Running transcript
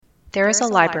There is a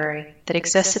library that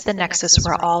exists at the nexus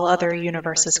where all other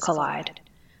universes collide.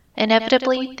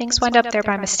 Inevitably, things wind up there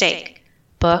by mistake.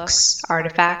 Books,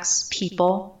 artifacts,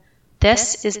 people.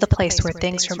 This is the place where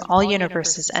things from all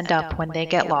universes end up when they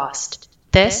get lost.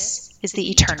 This is the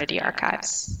Eternity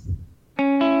Archives.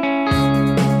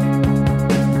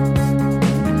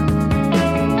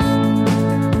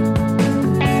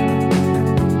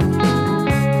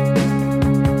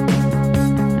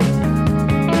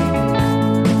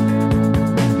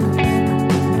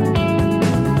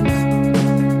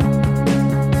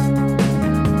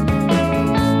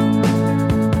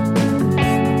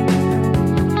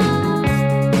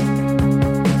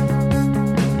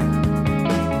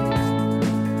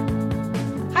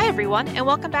 And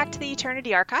welcome back to the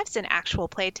Eternity Archives, an actual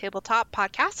play tabletop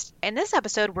podcast. In this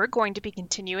episode, we're going to be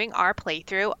continuing our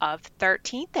playthrough of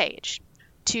 13th Age.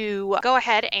 To go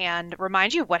ahead and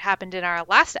remind you of what happened in our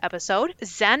last episode,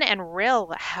 Zen and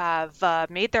Rill have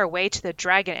made their way to the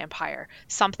Dragon Empire.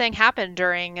 Something happened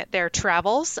during their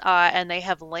travels, and they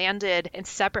have landed in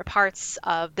separate parts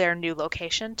of their new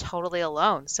location totally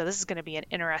alone. So this is going to be an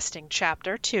interesting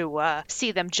chapter to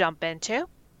see them jump into.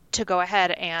 To go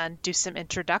ahead and do some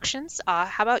introductions, how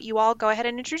about you all go ahead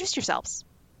and introduce yourselves?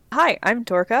 Hi, I'm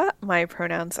Dorka. My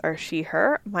pronouns are she,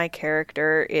 her. My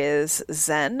character is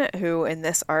Zen, who in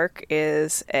this arc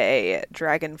is a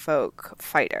dragonfolk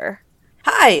fighter.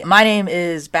 Hi, my name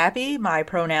is Bappy. My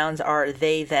pronouns are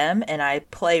they, them, and I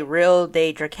play Rill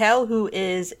de Drakel, who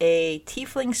is a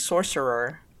tiefling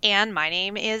sorcerer. And my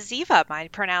name is Ziva. My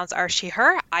pronouns are she,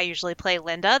 her. I usually play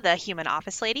Linda, the human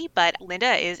office lady, but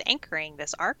Linda is anchoring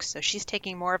this arc, so she's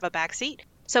taking more of a back seat.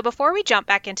 So before we jump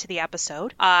back into the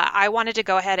episode, I wanted to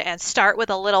go ahead and start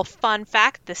with a little fun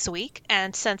fact this week.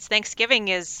 And since Thanksgiving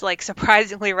is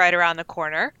surprisingly right around the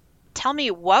corner, tell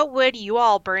me, what would you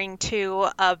all bring to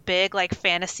a big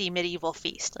fantasy medieval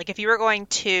feast? If you were going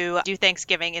to do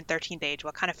Thanksgiving in 13th Age,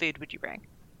 what kind of food would you bring?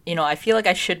 You know, I feel like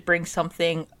I should bring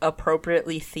something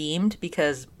appropriately themed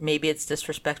because maybe it's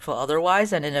disrespectful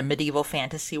otherwise, and in a medieval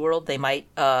fantasy world, they might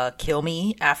kill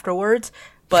me afterwards.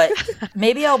 But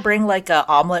maybe I'll bring a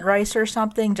omelet rice or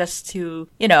something just to,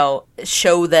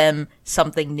 show them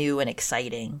something new and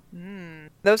exciting.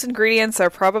 Those ingredients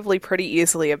are probably pretty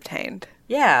easily obtained.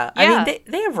 Yeah. I mean,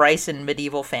 they have rice in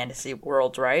medieval fantasy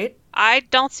worlds, right? I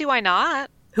don't see why not.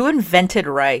 Who invented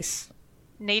rice?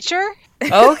 Nature?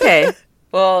 Okay.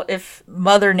 Well, if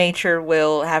Mother Nature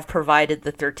will have provided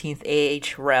the 13th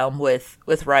Age realm with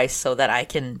rice so that I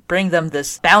can bring them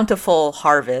this bountiful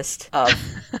harvest of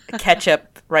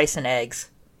ketchup, rice, and eggs.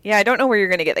 Yeah, I don't know where you're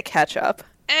going to get the ketchup.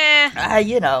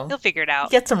 You'll figure it out.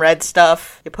 You get some red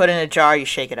stuff, you put it in a jar, you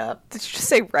shake it up. Did you just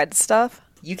say red stuff?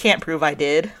 You can't prove I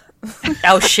did.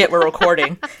 Oh shit, we're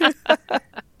recording.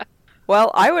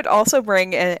 Well, I would also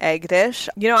bring an egg dish.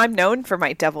 I'm known for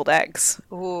my deviled eggs.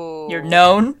 Ooh. You're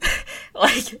known?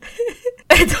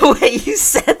 The way you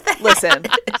said that. Listen,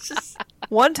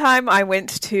 one time I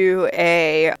went to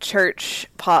a church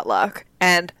potluck,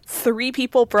 and 3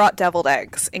 people brought deviled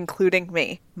eggs, including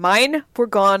me. Mine were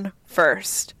gone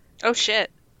first. Oh, shit.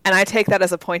 And I take that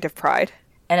as a point of pride.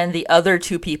 And then the other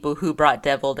 2 people who brought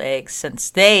deviled eggs, since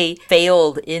they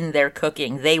failed in their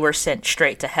cooking, they were sent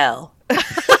straight to hell.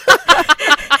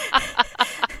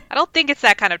 I don't think it's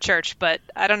that kind of church, but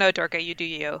I don't know, Dorka, you do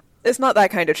you. It's not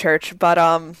that kind of church, but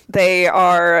they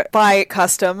are, by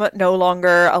custom, no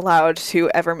longer allowed to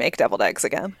ever make deviled eggs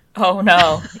again. Oh,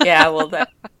 no. Yeah, well,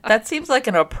 that seems like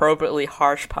an appropriately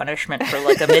harsh punishment for,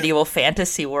 a medieval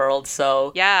fantasy world,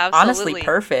 so... Yeah, absolutely. Honestly,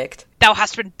 perfect. Thou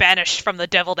hast been banished from the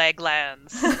deviled egg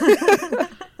lands.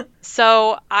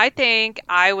 So I think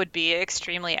I would be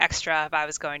extremely extra if I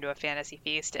was going to a fantasy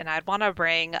feast, and I'd want to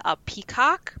bring a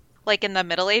peacock. In the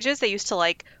Middle Ages, they used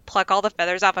to pluck all the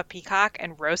feathers off a peacock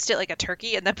and roast it like a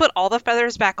turkey and then put all the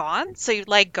feathers back on. So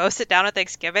you'd go sit down at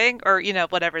Thanksgiving or,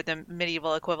 whatever the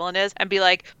medieval equivalent is and be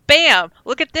like, bam,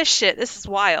 look at this shit. This is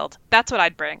wild. That's what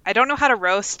I'd bring. I don't know how to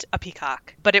roast a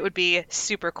peacock, but it would be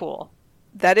super cool.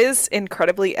 That is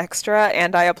incredibly extra,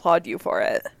 and I applaud you for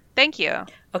it. Thank you.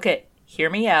 Okay, hear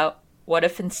me out. What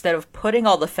if instead of putting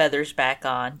all the feathers back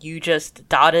on, you just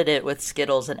dotted it with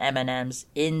Skittles and M&Ms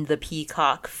in the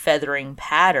peacock feathering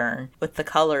pattern with the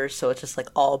colors, so it's just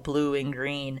all blue and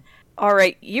green? All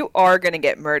right, you are going to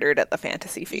get murdered at the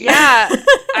fantasy feast. Yeah,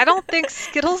 I don't think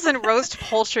Skittles and roast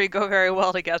poultry go very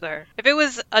well together. If it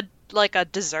was a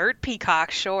dessert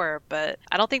peacock, sure, but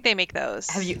I don't think they make those.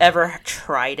 Have you ever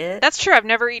tried it? That's true. I've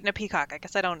never eaten a peacock. I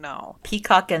guess I don't know.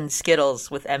 Peacock and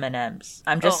Skittles with M&Ms.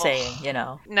 I'm just saying,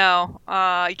 No,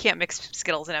 you can't mix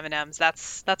Skittles and M&Ms.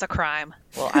 That's a crime.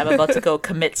 Well, I'm about to go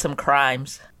commit some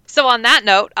crimes. So on that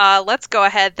note, let's go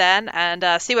ahead then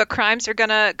and see what crimes are going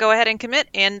to go ahead and commit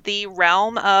in the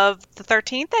realm of the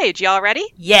 13th age. Y'all ready?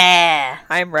 Yeah.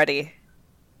 I'm ready.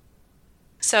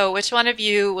 So which one of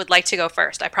you would like to go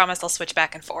first? I promise I'll switch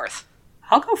back and forth.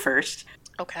 I'll go first.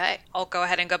 Okay, I'll go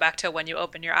ahead and go back to when you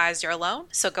open your eyes, you're alone.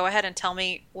 So go ahead and tell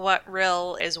me what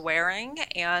Rill is wearing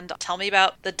and tell me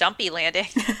about the Dumpy landing.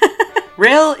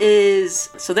 Rill is,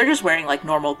 so they're just wearing like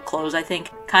normal clothes, I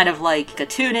think. Kind of like a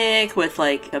tunic with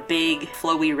like a big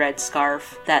flowy red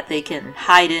scarf that they can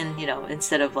hide in, you know,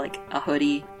 instead of like a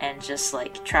hoodie, and just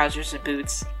like trousers and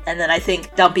boots. And then I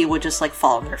think Dumpy would just like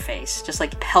fall on their face, just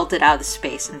like pelt it out of the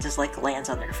space and just like lands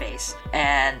on their face.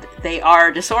 And they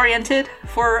are disoriented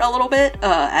for a little bit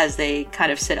as they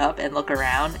kind of sit up and look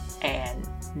around and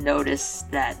notice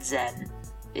that Zen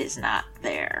is not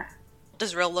there.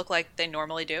 Does Rill look like they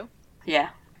normally do? Yeah.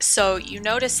 So you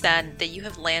notice then that you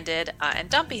have landed, and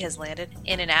Dumpy has landed,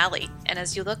 in an alley. And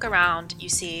as you look around, you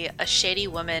see a shady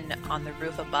woman on the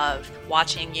roof above,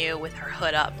 watching you with her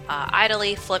hood up,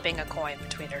 idly flipping a coin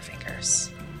between her fingers.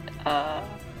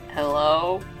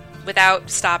 Hello?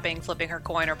 Without stopping flipping her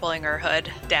coin or pulling her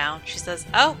hood down, she says,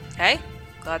 "Oh, hey,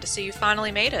 glad to see you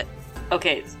finally made it."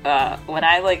 Okay, when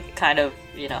I like kind of,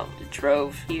 you know,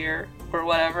 drove here or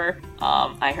whatever,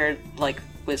 I heard like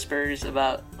whispers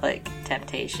about like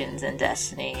temptations and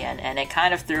destiny, and it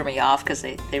kind of threw me off because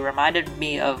they reminded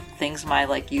me of things my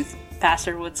like youth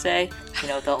pastor would say. You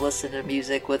know, don't listen to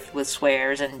music with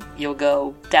swears and you'll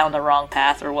go down the wrong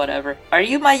path or whatever. Are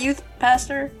you my youth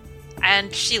pastor?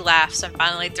 And she laughs and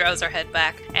finally throws her head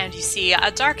back, and you see a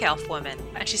dark elf woman,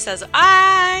 and she says,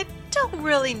 "I don't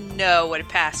really know what a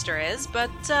pastor is,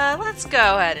 but let's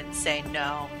go ahead and say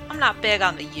no. I'm not big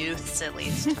on the youths, at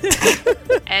least."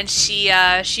 And she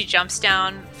jumps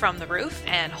down from the roof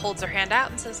and holds her hand out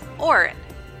and says, Orin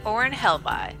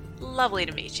Helvi, lovely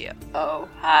to meet you." Oh,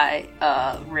 hi,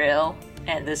 Rill,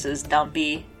 and this is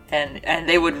Dumpy. And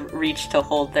they would reach to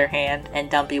hold their hand, and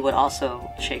Dumpy would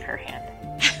also shake her hand.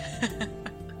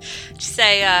 She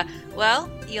say, "Well,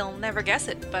 you'll never guess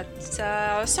it, but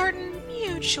a certain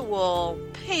mutual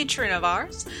patron of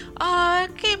ours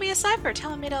gave me a cipher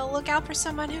telling me to look out for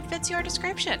someone who fits your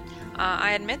description.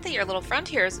 I admit that your little friend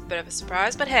here is a bit of a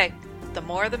surprise, but hey, the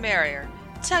more the merrier.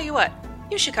 Tell you what,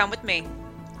 you should come with me."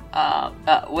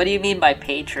 What do you mean by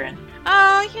patron?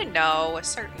 You know, a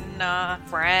certain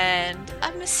friend,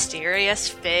 a mysterious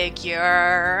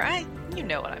figure. You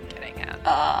know what I'm getting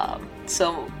at.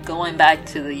 So going back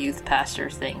to the youth pastor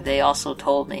thing, they also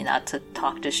told me not to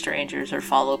talk to strangers or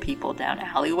follow people down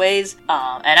alleyways.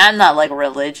 And I'm not like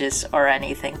religious or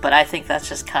anything, but I think that's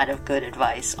just kind of good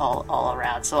advice all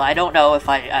around. So I don't know if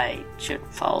I should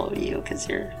follow you, because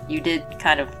you did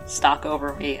kind of stalk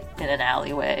over me in an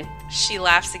alleyway. She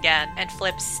laughs again and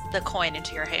flips the coin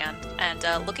into your hand. And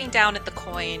looking down at the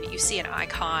coin, you see an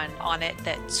icon on it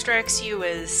that strikes you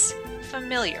as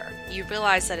familiar. You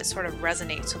realize that it sort of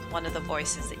resonates with one of the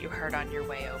voices that you heard on your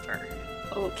way over.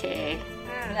 Okay.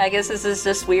 I guess this is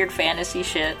just weird fantasy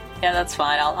shit. Yeah, that's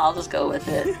fine. I'll just go with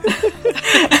it.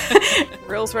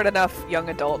 Rill's read enough young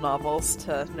adult novels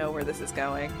to know where this is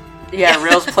going. Yeah,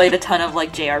 Rill's played a ton of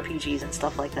like JRPGs and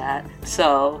stuff like that.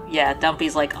 So yeah,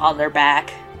 Dumpy's like on their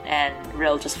back, and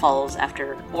Rill just follows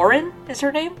after. Orin is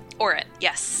her name? Orin,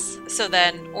 yes. So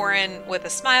then Orin, with a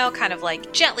smile, kind of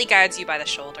like gently guides you by the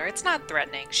shoulder. It's not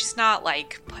threatening. She's not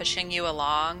like pushing you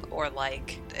along, or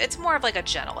like, it's more of like a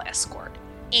gentle escort.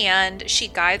 And she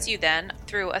guides you then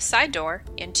through a side door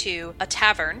into a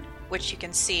tavern, which you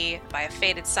can see by a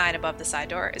faded sign above the side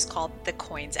door is called the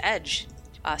Coin's Edge.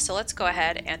 So let's go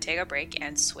ahead and take a break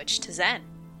and switch to Zen.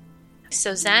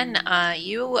 So Zen,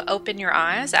 you open your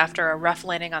eyes after a rough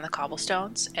landing on the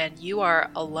cobblestones, and you are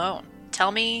alone.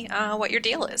 Tell me what your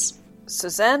deal is. So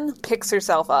Zen picks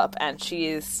herself up and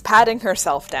she's patting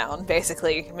herself down,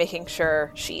 basically making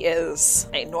sure she is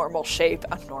a normal shape,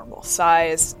 a normal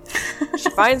size. She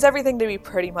finds everything to be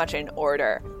pretty much in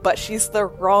order, but she's the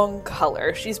wrong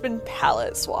color. She's been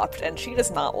palette swapped, and she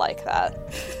does not like that.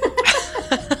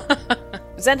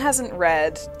 Zen hasn't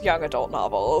read young adult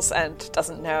novels and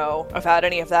doesn't know about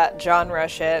any of that genre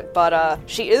shit, but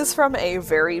she is from a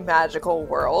very magical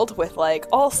world with like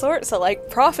all sorts of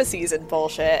like prophecies and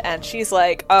bullshit, and she's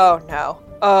like, oh no.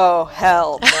 Oh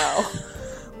hell no.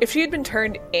 If she had been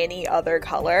turned any other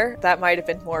color, that might have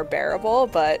been more bearable,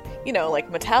 but, you know, like,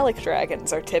 metallic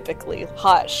dragons are typically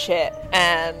hot shit,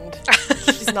 and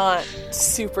she's not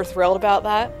super thrilled about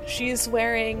that. She's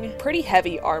wearing pretty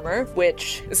heavy armor,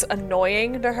 which is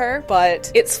annoying to her,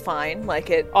 but it's fine.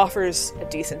 Like, it offers a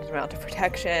decent amount of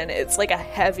protection. It's like a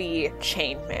heavy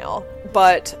chainmail.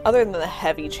 But other than the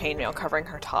heavy chainmail covering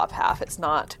her top half, it's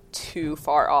not too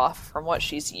far off from what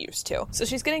she's used to. So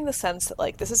she's getting the sense that,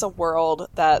 like, this is a world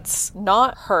that's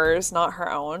not hers, not her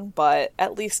own, but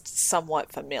at least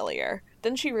somewhat familiar.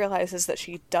 Then she realizes that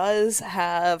she does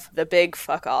have the big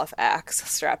fuck-off axe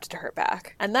strapped to her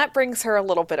back, and that brings her a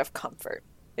little bit of comfort.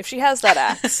 If she has that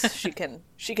axe, she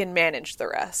can manage the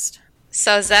rest.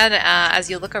 So Zen, as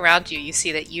you look around you, you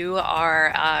see that you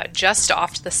are just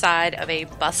off to the side of a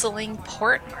bustling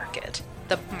port market.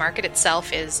 The market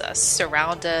itself is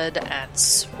surrounded and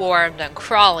swarmed and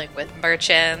crawling with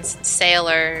merchants, and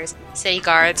sailors, city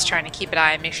guards trying to keep an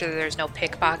eye and make sure that there's no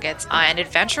pickpockets, and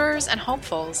adventurers and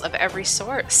hopefuls of every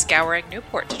sort scouring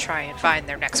Newport to try and find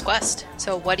their next quest.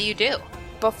 So what do you do?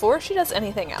 Before she does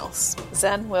anything else,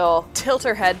 Zen will tilt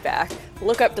her head back,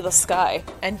 look up to the sky,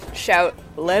 and shout,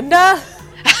 "Linda?"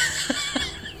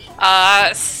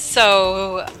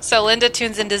 So Linda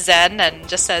tunes into Zen and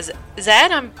just says,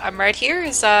 "Zen, I'm right here.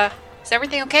 Is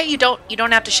everything okay? You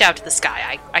don't have to shout to the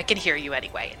sky. I can hear you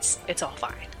anyway. It's all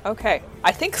fine." Okay,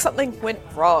 I think something went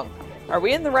wrong. Are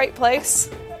we in the right place?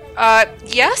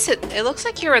 Yes, it looks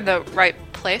like you're in the right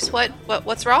place.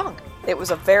 What's wrong? It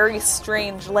was a very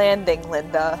strange landing,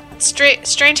 Linda.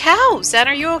 Strange how? Zen,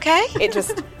 are you okay? It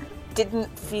just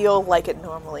didn't feel like it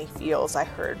normally feels. I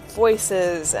heard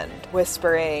voices and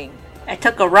whispering. I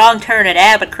took a wrong turn at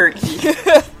Albuquerque.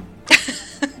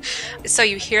 So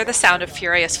you hear the sound of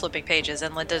furious flipping pages,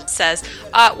 and Linda says,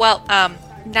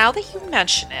 now that you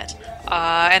mention it,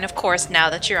 and of course,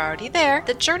 now that you're already there,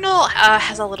 the journal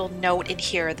has a little note in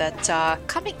here that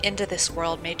coming into this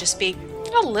world may just be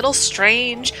a little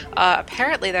strange.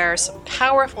 Apparently there are some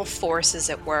powerful forces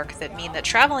at work that mean that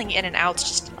traveling in and out's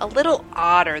just a little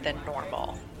odder than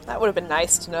normal. That would have been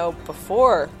nice to know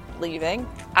before leaving.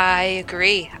 I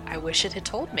agree. I wish it had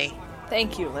told me.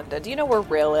 Thank you, Linda. Do you know where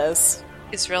Rill is?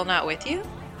 Is Rill not with you?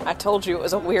 I told you it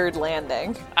was a weird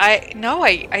landing. I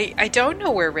don't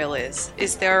know where Rill is.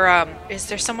 Is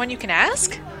there someone you can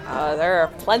ask? There are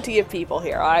plenty of people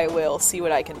here. I will see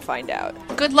what I can find out.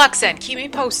 Good luck, Zen. Keep me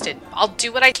posted. I'll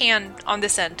do what I can on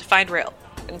this end to find Rill.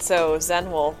 And so Zen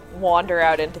will wander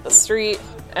out into the street.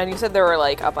 And you said there were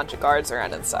like a bunch of guards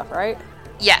around and stuff, right?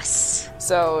 Yes.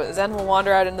 So Zen will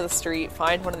wander out into the street,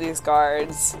 find one of these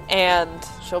guards, and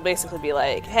she'll basically be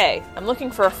like, "Hey, I'm looking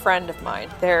for a friend of mine.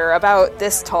 They're about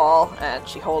this tall," and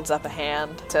she holds up a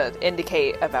hand to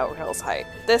indicate about Rill's height.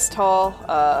 This tall,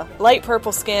 light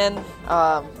purple skin,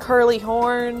 curly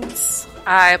horns.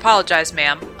 I apologize,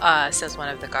 ma'am, says one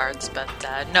of the guards, but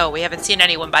no, we haven't seen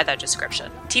anyone by that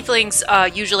description. Tieflings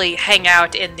usually hang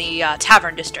out in the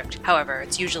tavern district. However,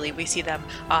 it's usually we see them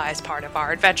as part of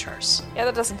our adventures. Yeah,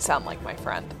 that doesn't sound like my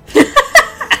friend.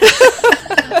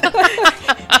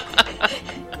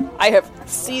 I have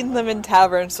seen them in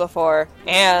taverns before,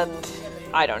 and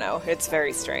I don't know, it's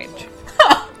very strange.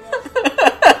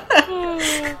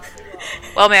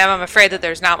 Well, ma'am, I'm afraid that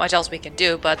there's not much else we can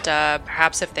do, but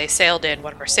perhaps if they sailed in,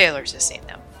 one of our sailors has seen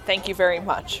them. Thank you very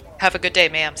much. Have a good day,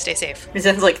 ma'am. Stay safe.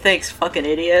 Zen's like, thanks, fucking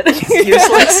idiot.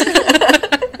 Useless.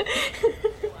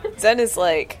 Zen is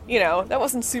like, that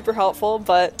wasn't super helpful,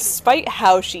 but despite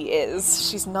how she is,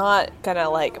 she's not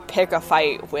gonna, pick a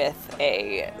fight with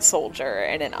a soldier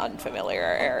in an unfamiliar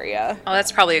area. Oh,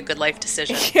 that's probably a good life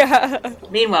decision. Yeah.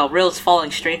 Meanwhile, Rill's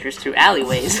following strangers through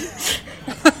alleyways.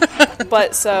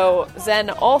 But so Zen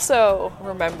also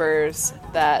remembers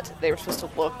that they were supposed to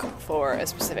look for a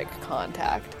specific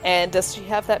contact. And does she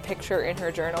have that picture in her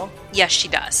journal? Yes, she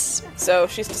does. So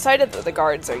she's decided that the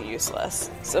guards are useless.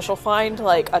 So she'll find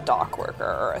a dock worker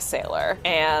or a sailor.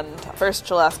 And first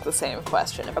she'll ask the same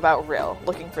question about Rill,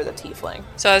 looking for the tiefling.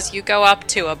 So as you go up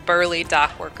to a burly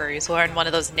dock worker, he's wearing one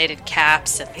of those knitted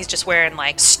caps, and he's just wearing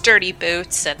sturdy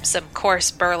boots and some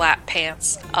coarse burlap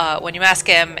pants. When you ask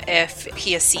him if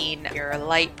he has seen your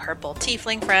light purple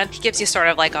tiefling friend, he gives you sort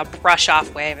of a brush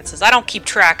off wave and says, "I don't keep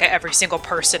track of every single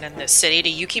person in this city. Do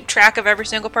you keep track of every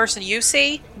single person you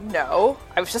see?" No,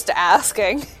 I was just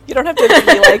asking. You don't have to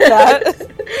be like that.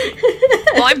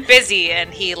 Well, I'm busy,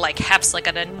 and he hefts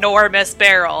an enormous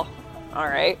barrel.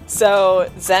 Alright,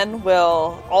 so Zen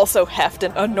will also heft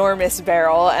an enormous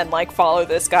barrel and follow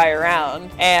this guy around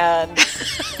and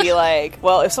be like,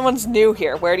 "Well, if someone's new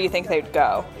here, where do you think they'd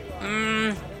go?"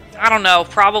 I don't know,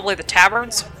 probably the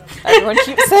taverns? Everyone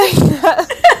keeps saying that.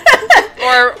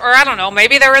 Or I don't know,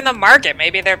 maybe they're in the market.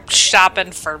 Maybe they're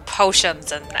shopping for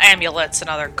potions and amulets and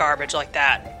other garbage like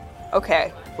that.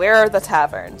 Okay, where are the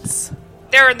taverns?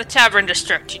 They're in the tavern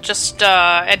district. You just,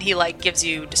 and he gives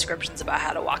you descriptions about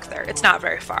how to walk there. It's not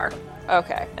very far.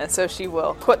 Okay, and so she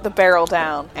will put the barrel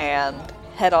down and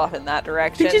head off in that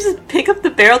direction. Did you just pick up the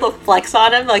barrel to flex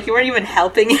on him? Like, you weren't even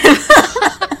helping him?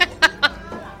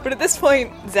 But at this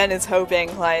point, Zen is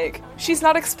hoping, like, she's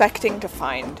not expecting to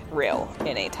find Rill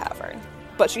in a tavern.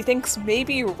 But she thinks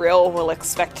maybe Rill will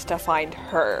expect to find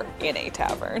her in a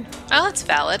tavern. Oh, that's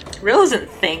valid. Rill isn't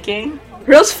thinking.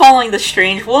 Rill's following the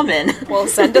strange woman. Well,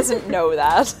 Zen doesn't know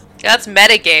that. That's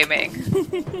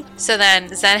metagaming. So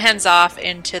then Zen heads off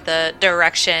into the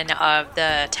direction of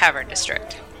the tavern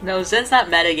district. No, Zen's not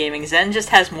metagaming. Zen just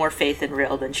has more faith in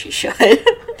Rill than she should.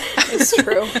 It's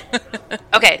true.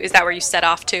 Okay, is that where you set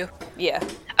off to? Yeah.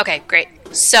 Okay, great.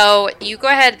 So you go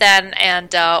ahead then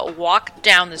and walk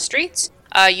down the streets.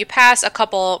 You pass a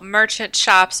couple merchant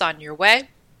shops on your way,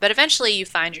 but eventually you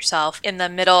find yourself in the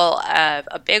middle of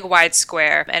a big wide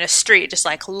square and a street just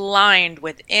like lined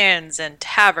with inns and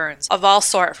taverns of all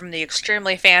sort, from the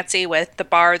extremely fancy with the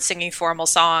bards singing formal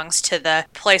songs to the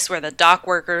place where the dock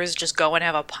workers just go and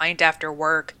have a pint after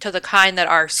work, to the kind that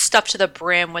are stuffed to the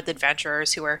brim with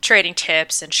adventurers who are trading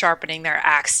tips and sharpening their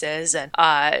axes and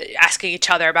asking each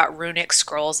other about runic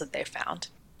scrolls that they found.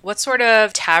 What sort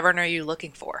of tavern are you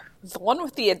looking for? The one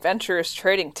with the adventurers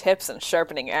trading tips and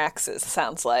sharpening axes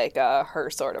sounds like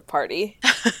her sort of party.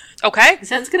 Okay.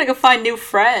 Zen's gonna go find new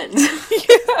friends.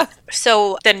 Yeah.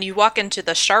 So then you walk into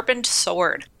the Sharpened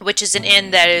Sword, which is an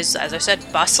inn that is, as I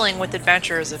said, bustling with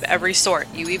adventurers of every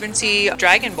sort. You even see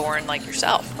Dragonborn like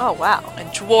yourself. Oh, wow. And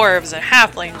dwarves and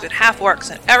halflings and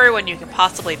half-orcs and everyone you can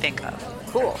possibly think of.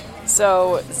 Cool.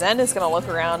 So Zen is going to look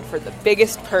around for the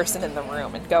biggest person in the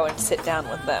room and go and sit down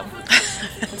with them.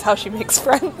 That's how she makes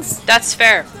friends. That's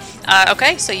fair.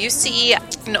 Okay, so you see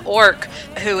an orc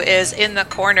who is in the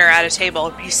corner at a table.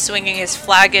 He's swinging his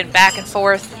flagon back and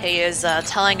forth. He is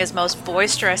telling his most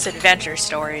boisterous adventure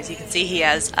stories. You can see he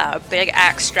has a big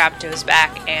axe strapped to his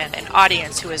back and an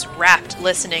audience who is rapt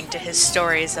listening to his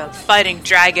stories of fighting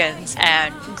dragons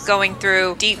and going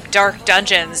through deep, dark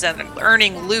dungeons and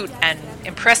earning loot and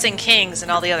impressing kings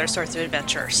and all the other sorts of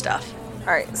adventure stuff.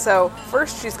 Alright, so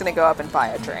first she's going to go up and buy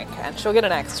a drink, and she'll get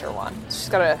an extra one. She's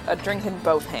got a drink in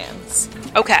both hands.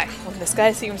 Okay. When this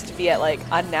guy seems to be at, like,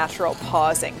 a natural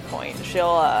pausing point,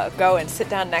 she'll go and sit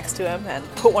down next to him and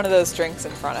put one of those drinks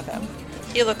in front of him.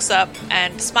 He looks up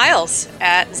and smiles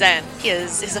at Zen.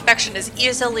 His affection is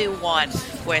easily won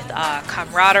with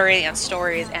camaraderie and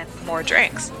stories and more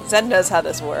drinks. Zen knows how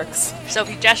this works. So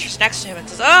he gestures next to him and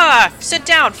says, sit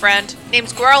down, friend.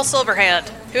 Name's Guarl Silverhand.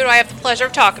 Who do I have the pleasure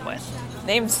of talking with?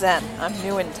 Name's Zen. I'm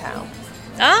new in town.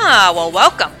 Ah, well,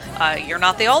 welcome. You're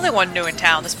not the only one new in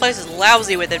town. This place is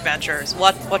lousy with adventurers.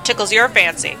 What tickles your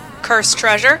fancy? Cursed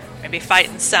treasure? Maybe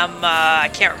fighting some,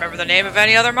 I can't remember the name of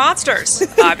any other monsters.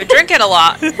 I've been drinking a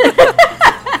lot.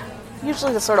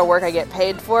 Usually the sort of work I get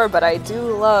paid for, but I do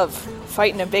love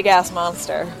fighting a big-ass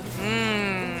monster.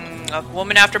 A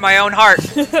woman after my own heart.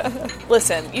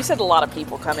 Listen, you said a lot of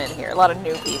people come in here, a lot of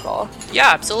new people.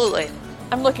 Yeah, absolutely.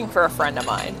 I'm looking for a friend of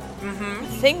mine. Mm-hmm.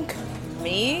 Think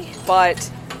me,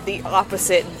 but the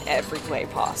opposite in every way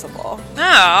possible.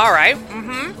 Ah, all right.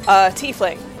 Mm-hmm.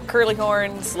 Tiefling. Curly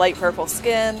horns, light purple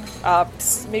skin,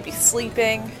 maybe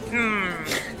sleeping.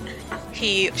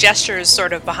 He gestures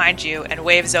sort of behind you and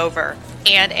waves over,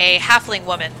 and a halfling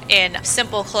woman in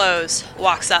simple clothes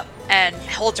walks up and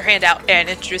holds her hand out and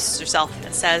introduces herself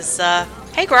and says,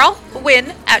 hey girl,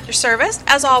 Wynn at your service,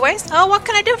 as always. Oh, what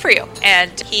can I do for you?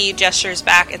 And he gestures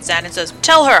back at Zen and says,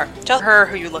 tell her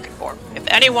who you're looking for. If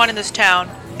anyone in this town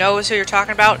knows who you're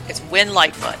talking about, it's Wynn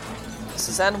Lightfoot.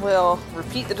 So Zen will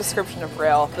repeat the description of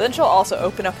Rill, but then she'll also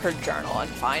open up her journal and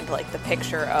find, like, the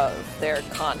picture of their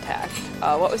contact.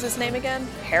 What was his name again?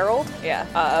 Harold? Yeah,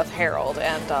 of Harold,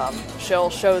 and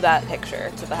she'll show that picture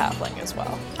to the halfling as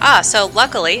well. So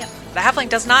luckily, the halfling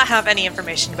does not have any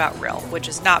information about Rill, which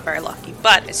is not very lucky,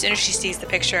 but as soon as she sees the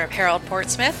picture of Harold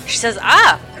Portsmouth, she says,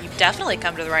 you've definitely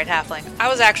come to the right halfling. I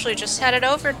was actually just headed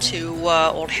over to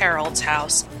old Harold's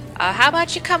house. How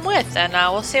about you come with, and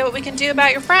we'll see what we can do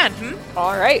about your friend,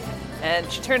 All right.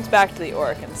 And she turns back to the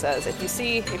orc and says, if you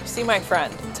see my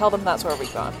friend, tell them that's where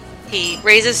we've gone. He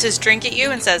raises his drink at you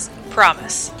and says,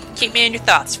 promise. Keep me in your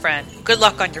thoughts, friend. Good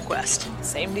luck on your quest.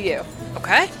 Same to you.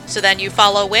 Okay, so then you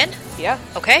follow Wynn? Yeah.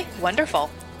 Okay, wonderful.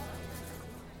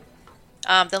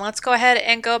 Then let's go ahead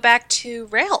and go back to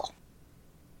Rill.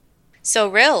 So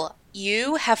Rill,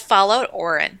 you have followed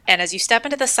Orin, and as you step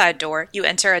into the side door, you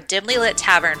enter a dimly lit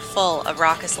tavern full of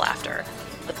raucous laughter.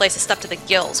 The place is stuffed to the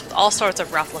gills with all sorts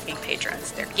of rough-looking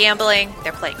patrons. They're gambling,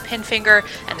 they're playing pinfinger,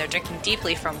 and they're drinking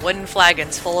deeply from wooden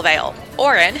flagons full of ale.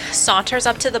 Orin saunters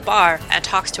up to the bar and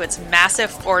talks to its massive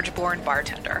Forge-born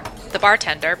bartender. The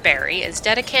bartender, Barry, is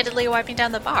dedicatedly wiping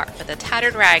down the bar with a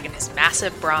tattered rag in his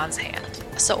massive bronze hand.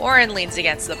 A So Orin leans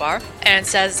against the bar and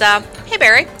says, "Hey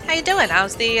Barry, how you doing?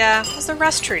 How's the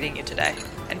rest treating you today?"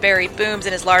 And Barry booms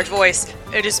in his large voice,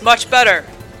 "It is much better.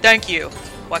 Thank you.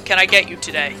 What can I get you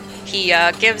today?" He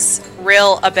gives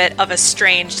Rill a bit of a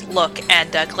strange look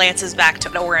and glances back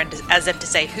to Orin as if to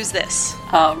say, "Who's this?"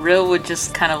 Rill would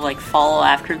just kind of like follow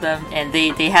after them, and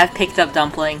they have picked up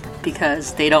Dumpling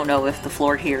because they don't know if the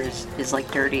floor here is like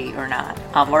dirty or not,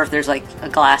 or if there's like a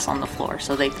glass on the floor.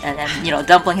 So and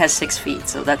Dumpling has 6 feet,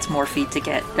 so that's more feet to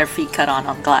get their feet cut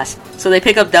on glass. So they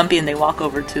pick up Dumpy and they walk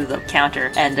over to the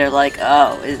counter, and they're like,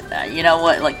 "Oh, you know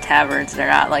what? Like taverns, they're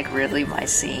not like really my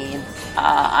scene.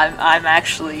 I'm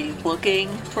actually looking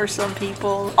for some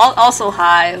people. Also,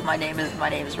 hi, my name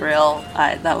is Rill.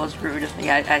 That was rude of me.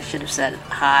 I should have said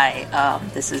hi.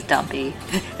 This is Dumpy."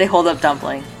 They hold up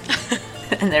Dumpling,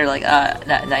 and they're like,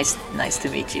 nice to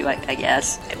meet you, I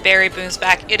guess." And Barry booms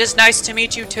back, "It is nice to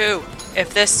meet you too.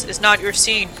 If this is not your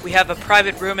scene, we have a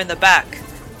private room in the back.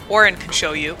 Orin can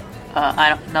show you." I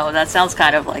don't know. That sounds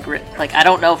kind of like I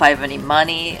don't know if I have any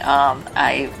money.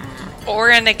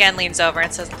 Orin again leans over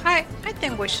and says, I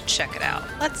think we should check it out.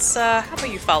 Let's, how about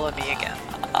you follow me again?"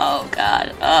 Oh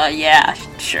god. Yeah,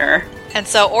 sure. And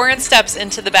so Orin steps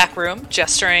into the back room,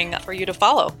 gesturing for you to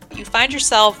follow. You find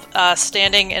yourself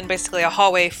standing in basically a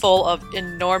hallway full of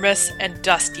enormous and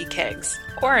dusty kegs.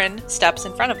 Orin steps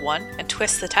in front of one and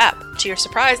twists the tap. To your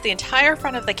surprise, the entire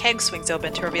front of the keg swings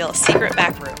open to reveal a secret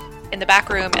back room. In the back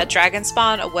room, a dragon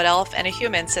spawn, a wood elf, and a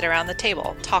human sit around the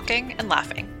table, talking and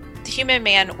laughing. The human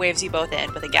man waves you both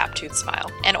in with a gap-toothed smile.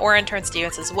 And Orin turns to you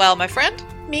and says, "Well, my friend,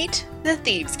 meet the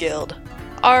Thieves Guild.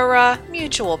 Our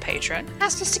mutual patron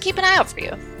asked us to keep an eye out for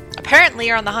you. Apparently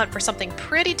you're on the hunt for something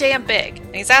pretty damn big,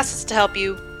 and he's asked us to help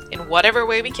you in whatever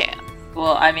way we can."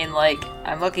 Well, I mean, like,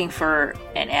 I'm looking for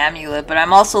an amulet, but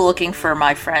I'm also looking for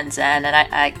my friend Zen, and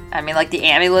I mean, like, the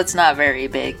amulet's not very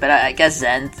big, but I guess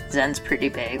Zen's pretty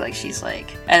big. Like, she's like,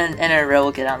 and Rill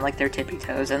will get on like their tippy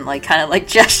toes and like kind of like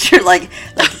gesture like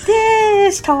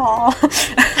this tall.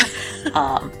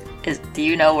 Do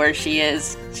you know where she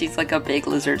is? She's like a big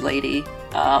lizard lady,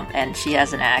 and she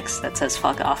has an axe that says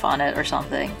 "fuck off" on it or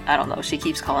something. I don't know. She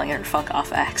keeps calling it her "fuck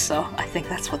off" axe, so I think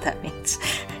that's what that means.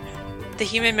 The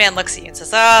human man looks at you and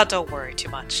says, "Don't worry too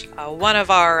much. One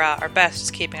of our best is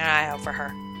keeping an eye out for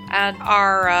her. And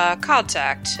our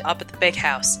contact up at the big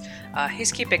house,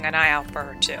 he's keeping an eye out for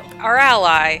her too. Our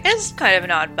ally is kind of an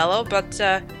odd fellow, but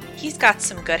he's got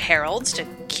some good heralds to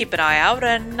keep an eye out,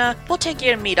 and we'll take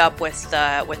you to meet up with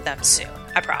them soon.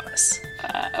 I promise."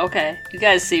 Okay. You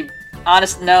guys seem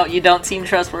honest. No, you don't seem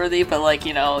trustworthy, but like,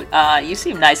 you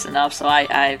seem nice enough, so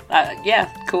yeah,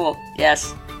 cool.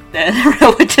 Yes. Then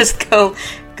Rill would just go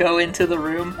into the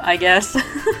room, I guess.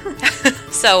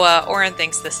 So Orin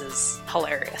thinks this is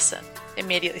hilarious and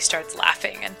immediately starts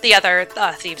laughing, and the other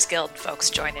Thieves Guild folks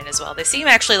join in as well. They seem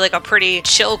actually like a pretty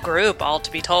chill group, all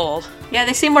to be told. Yeah,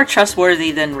 they seem more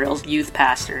trustworthy than Rill's youth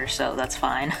pastor, so that's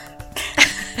fine.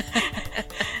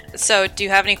 So, do you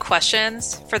have any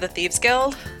questions for the Thieves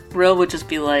Guild? Rill would just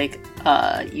be like,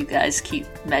 you guys keep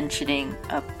mentioning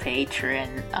a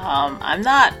patron. I'm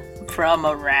not from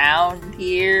around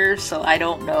here, so I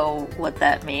don't know what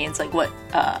that means. Like, what,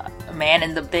 a man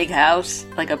in the big house?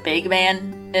 Like a big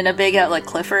man in a big house, like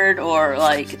Clifford? Or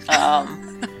like,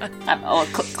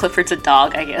 Clifford's a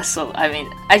dog, I guess. So, I mean,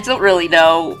 I don't really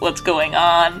know what's going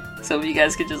on. So if you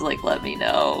guys could just, like, let me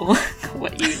know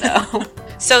what you know.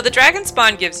 So the dragon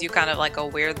spawn gives you kind of like a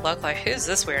weird look, like, who's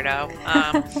this weirdo?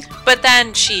 But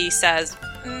then she says,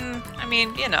 I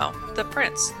mean, the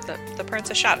prince, the Prince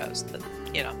of Shadows,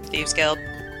 Thieves Guild,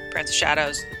 Prince of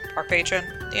Shadows, our patron.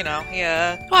 He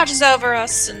watches over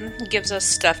us and gives us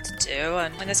stuff to do,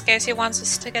 and in this case he wants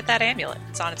us to get that amulet.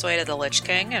 It's on its way to the Lich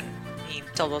King, and he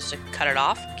told us to cut it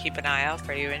off, keep an eye out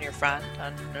for you and your friend,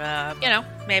 and,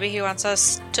 maybe he wants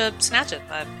us to snatch it,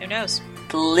 who knows.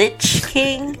 The Lich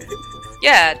King?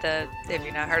 Yeah, have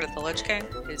you not heard of the Lich King?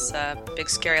 He's a big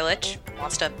scary lich,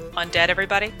 wants to undead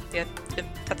everybody. Yeah,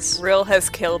 that's... Rill has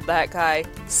killed that guy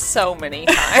so many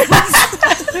times.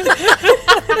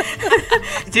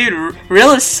 Dude,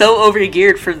 Rill is so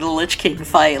overgeared for the Lich King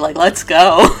fight. Like, let's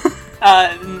go.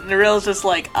 Rill's just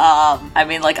like,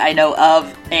 I know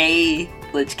of a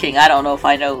Lich King. I don't know if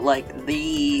I know, like,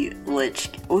 the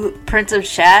Prince of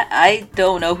Shat? I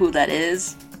don't know who that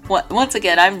is. Once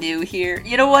again, I'm new here.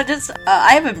 You know what?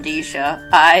 I have amnesia.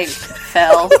 I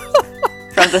fell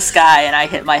from the sky and I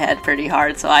hit my head pretty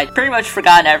hard, so I pretty much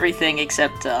forgotten everything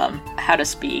except how to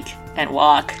speak and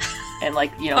walk. and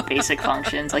like, you know, basic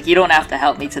functions. Like, you don't have to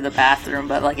help me to the bathroom,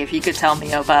 but like, if you could tell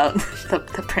me about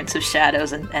the Prince of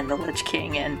Shadows and the Lich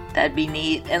King, and that'd be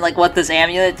neat. And like, what this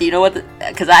amulet, do you know what,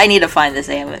 because I need to find this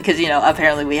amulet, because, you know,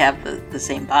 apparently we have the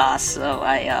same boss, so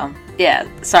yeah,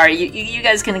 sorry, you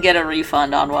guys can get a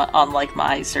refund on like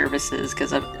my services,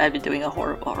 because I've been doing a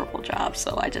horrible job,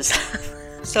 so I just...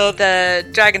 So the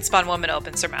dragon spawn woman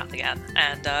opens her mouth again,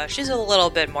 and she's a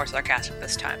little bit more sarcastic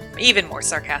this time. Even more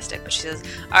sarcastic, but she says,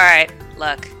 alright,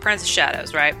 look, Prince of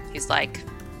Shadows, right? He's like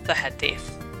the head thief,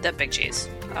 the big cheese.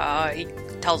 He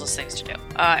tells us things to do.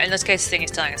 In this case, the thing he's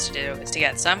telling us to do is to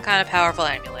get some kind of powerful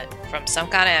amulet from some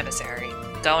kind of emissary,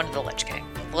 going to the Lich King.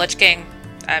 The Lich King,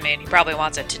 I mean, he probably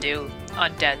wants it to do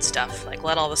undead stuff, like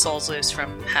let all the souls loose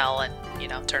from hell and, you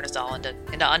know, turn us all into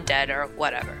undead or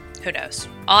whatever. Who knows?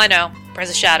 All I know,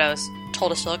 Prince of Shadows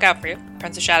told us to look out for you.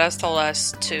 Prince of Shadows told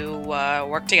us to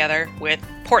work together with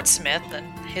Portsmouth and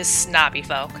his snobby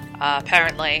folk.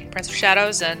 Apparently, Prince of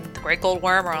Shadows and the Great Gold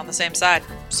Worm are on the same side.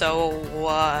 So,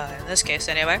 in this case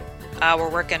anyway,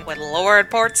 we're working with Lord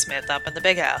Portsmouth up in the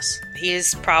big house.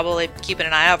 He's probably keeping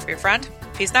an eye out for your friend.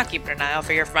 If he's not keeping an eye out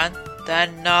for your friend,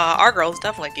 then our girl's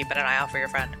definitely keeping an eye out for your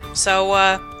friend.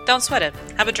 So, don't sweat it.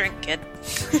 Have a drink, kid.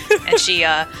 And she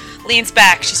leans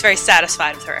back. She's very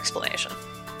satisfied with her explanation.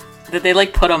 Did they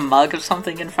like put a mug of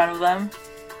something in front of them?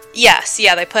 Yes,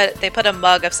 yeah, they put a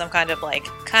mug of some kind of like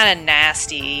kind of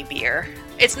nasty beer.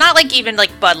 It's not like even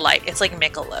like Bud Light. It's like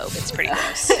Michelob. It's pretty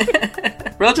gross.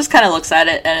 Ro just kind of looks at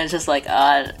it and it's just like,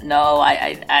 no,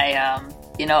 I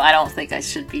you know, I don't think I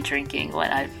should be drinking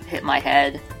when I've hit my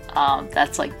head.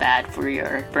 That's like bad for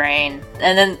your brain.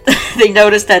 And then they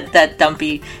notice that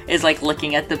Dumpy is like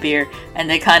looking at the beer, and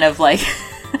they kind of like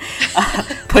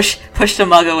push the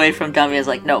mug away from Dumpy. Is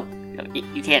like, no,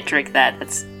 you can't drink that.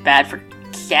 That's bad for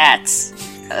cats.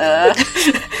 And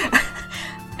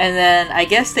then I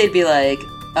guess they'd be like,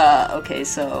 okay,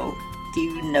 so do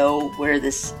you know where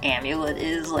this amulet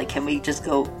is? Like, can we just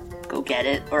go get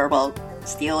it, or well,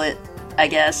 steal it? I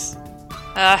guess.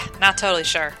 Not totally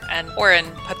sure. And Orin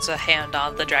puts a hand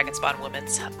on the Dragonspawn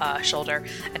woman's shoulder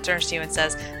and turns to you and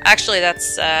says, actually,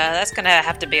 that's gonna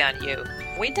have to be on you.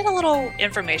 We did a little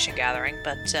information gathering,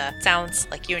 but sounds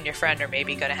like you and your friend are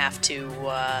maybe gonna have to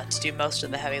do most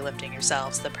of the heavy lifting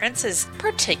yourselves. The prince is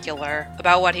particular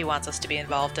about what he wants us to be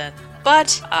involved in.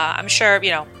 But I'm sure, you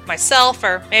know, myself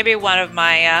or maybe one of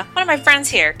my friends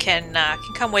here can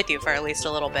come with you for at least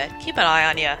a little bit. Keep an eye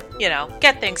on you, you know,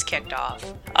 get things kicked off.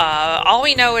 All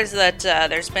we know is that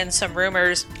there's been some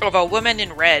rumors of a woman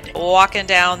in red walking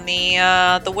down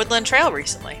the Woodland Trail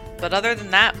recently. But other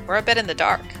than that, we're a bit in the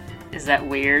dark. Is that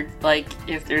weird? Like,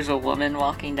 if there's a woman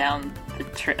walking down the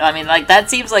trail? I mean, like, that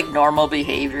seems like normal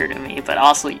behavior to me, but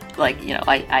also, like, you know,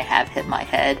 I have hit my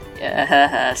head.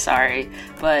 Sorry.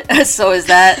 But, so is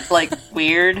that, like,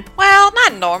 weird? Well,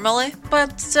 not normally,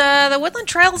 but the Woodland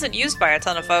Trail isn't used by a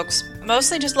ton of folks.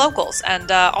 Mostly just locals,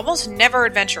 and almost never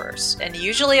adventurers. And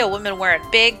usually a woman wearing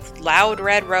big, loud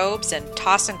red robes and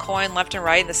tossing coin left and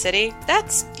right in the city,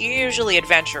 that's usually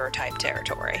adventurer-type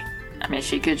territory. I mean,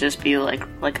 she could just be like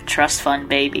a trust fund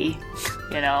baby,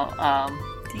 you know.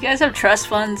 Do you guys have trust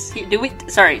funds? Do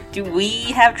we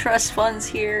have trust funds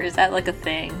here? Is that like a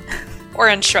thing?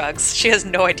 Orin shrugs. She has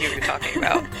no idea what you're talking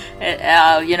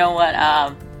about. You know what?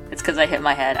 It's because I hit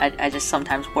my head. I just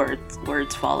sometimes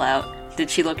words fall out. Did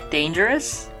she look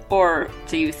dangerous, or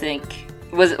do you think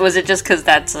was it just because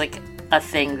that's like a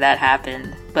thing that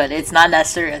happened, but it's not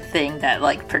necessarily a thing that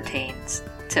like pertains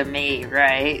to me,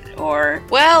 right? Or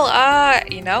well,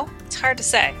 you know, it's hard to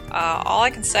say. All I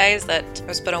can say is that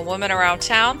there's been a woman around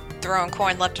town throwing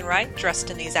coin left and right,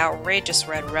 dressed in these outrageous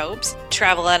red robes,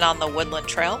 traveling on the Woodland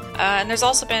Trail. And there's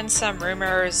also been some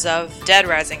rumors of dead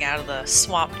rising out of the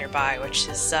swamp nearby, which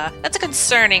is that's a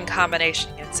concerning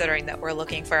combination considering that we're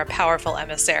looking for a powerful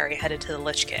emissary headed to the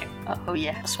Lich King. Oh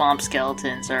yeah, swamp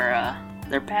skeletons are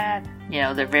they're bad. You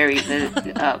know,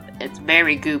 it's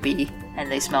very goopy. And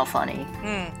they smell funny.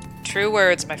 True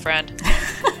words, my friend.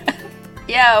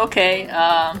 Yeah, okay.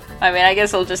 I mean, I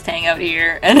guess I'll just hang out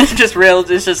here. And then just Rill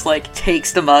just like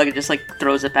takes the mug and just like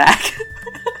throws it back.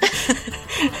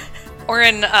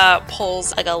 Orin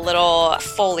pulls like a little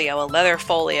folio, a leather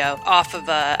folio, off of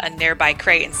a nearby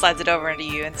crate and slides it over into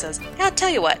you and says, yeah, I'll tell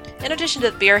you what. In addition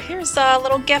to the beer, here's a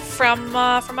little gift from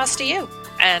us to you.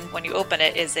 And when you open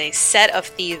it is a set of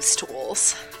thieves'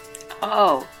 tools.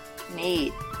 Oh,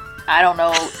 neat. I don't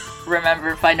remember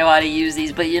if I know how to use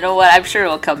these, but you know what? I'm sure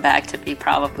it'll come back to me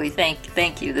probably.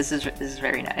 Thank you. This is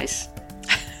very nice.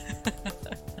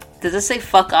 Does this say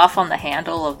fuck off on the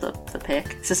handle of the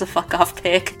pick? Is this a fuck off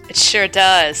pick? It sure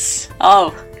does. Oh,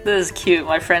 this is cute.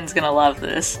 My friend's gonna love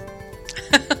this.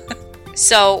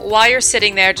 So while you're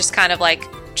sitting there just kind of like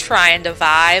trying to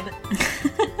vibe,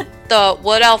 the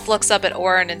wood elf looks up at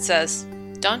Orin and says,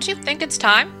 "Don't you think it's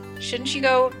time? Shouldn't you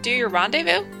go do your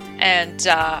rendezvous?" And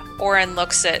Orin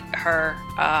looks at her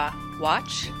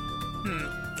watch.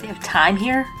 Do you have time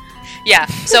here? Yeah,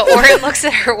 so Orin looks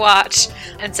at her watch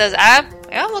and says,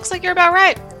 yeah, looks like you're about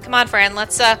right. Come on, friend,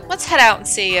 let's head out and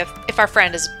see if our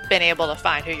friend has been able to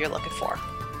find who you're looking for.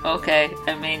 Okay,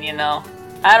 I mean,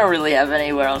 I don't really have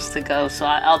anywhere else to go, so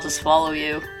I'll just follow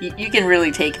you. You can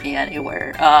really take me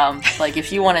anywhere. Like,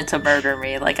 if you wanted to murder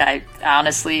me, like, I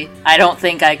don't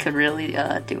think I could really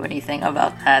do anything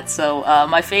about that, so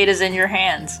my fate is in your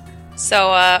hands.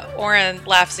 So Orin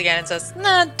laughs again and says,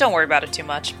 "Nah, don't worry about it too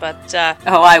much, but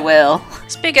oh, I will."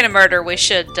 Speaking of murder, we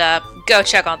should go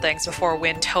check on things before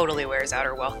Wynn totally wears out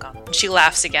her welcome." And she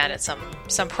laughs again at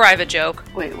some private joke.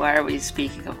 Wait, why are we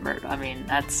speaking of murder? I mean,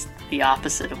 that's the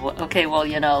opposite of what... Okay, well,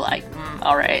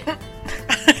 alright.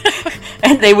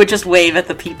 And they would just wave at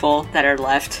the people that are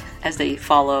left as they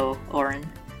follow Orin.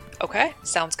 Okay,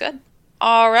 sounds good.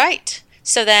 Alright,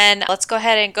 so then let's go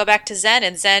ahead and go back to Zen,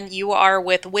 and Zen, you are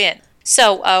with Wynn.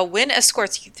 So, Wynn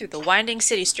escorts you through the winding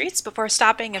city streets before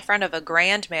stopping in front of a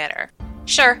grand manor.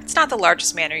 Sure, it's not the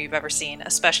largest manor you've ever seen,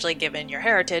 especially given your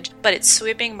heritage, but its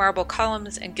sweeping marble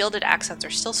columns and gilded accents are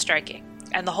still striking,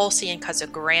 and the whole scene cuts a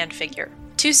grand figure.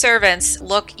 Two servants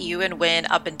look you and Wynn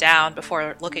up and down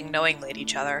before looking knowingly at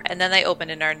each other, and then they open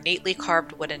an ornately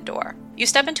carved wooden door. You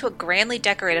step into a grandly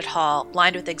decorated hall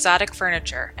lined with exotic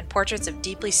furniture and portraits of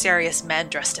deeply serious men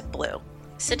dressed in blue.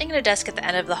 Sitting at a desk at the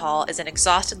end of the hall is an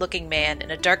exhausted-looking man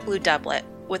in a dark blue doublet,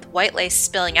 with white lace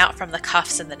spilling out from the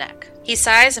cuffs in the neck. He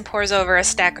sighs and pores over a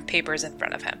stack of papers in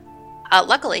front of him.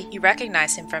 Luckily, you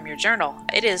recognize him from your journal.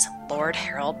 It is Lord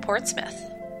Harold Portsmouth.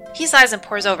 He sighs and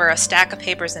pores over a stack of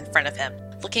papers in front of him,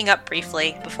 looking up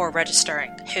briefly before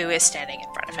registering who is standing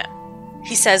in front of him.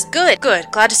 He says, Good,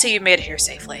 glad to see you made it here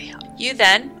safely. You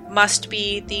then must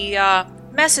be the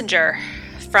messenger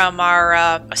from our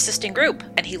assisting group."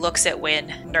 And he looks at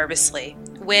Wynn nervously.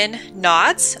 Wynn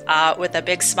nods with a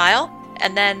big smile,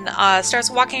 and then starts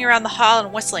walking around the hall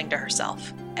and whistling to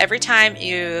herself. Every time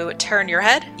you turn your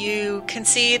head, you can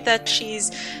see that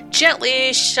she's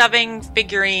gently shoving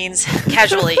figurines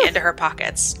casually into her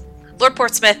pockets. Lord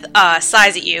Portsmouth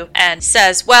sighs at you and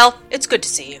says, "Well, it's good to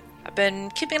see you. I've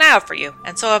been keeping an eye out for you,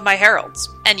 and so have my heralds."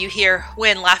 And you hear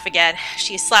Wynn laugh again.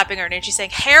 She's slapping her and she's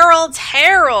saying, "Heralds,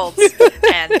 heralds!"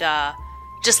 and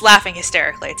just laughing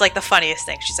hysterically. It's like the funniest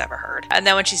thing she's ever heard. And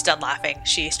then when she's done laughing,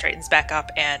 she straightens back up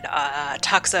and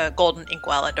tucks a golden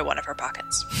inkwell into one of her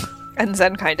pockets. And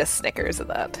Zen kind of snickers at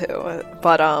that too.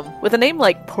 But with a name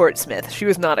like Portsmouth, she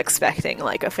was not expecting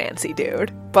like a fancy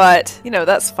dude. But,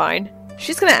 that's fine.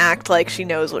 She's gonna act like she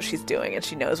knows what she's doing and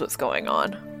she knows what's going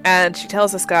on. And she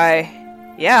tells this guy,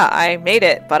 "Yeah, I made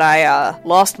it, but I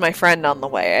lost my friend on the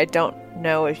way. I don't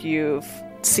know if you've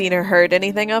seen or heard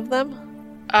anything of them?"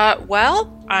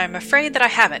 Well, I'm afraid that I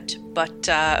haven't, but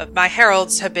my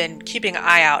heralds have been keeping an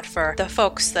eye out for the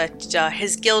folks that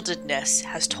his gildedness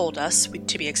has told us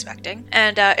to be expecting,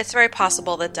 and it's very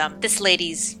possible that this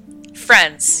lady's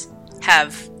friends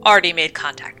have already made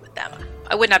contact with them.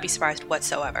 I would not be surprised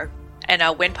whatsoever.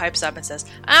 And Wynn pipes up and says,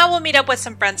 "We'll meet up with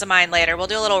some friends of mine later. We'll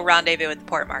do a little rendezvous at the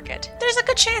port market. There's a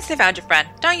good chance they found your friend.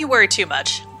 Don't you worry too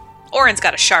much. Orin's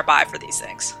got a sharp eye for these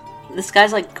things." This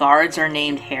guy's guards are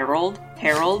named Harold?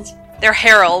 Heralds? They're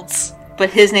heralds.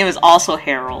 But his name is also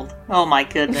Harold. Oh my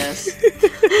goodness.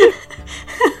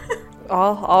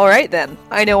 All right then.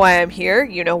 I know why I'm here.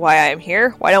 You know why I'm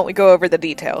here. Why don't we go over the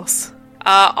details?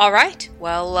 All right.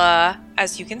 Well,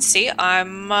 as you can see,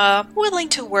 I'm willing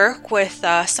to work with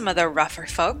some of the rougher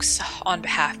folks on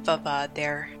behalf of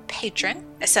their patron,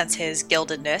 since his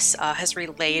gildedness has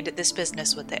relayed this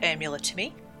business with the amulet to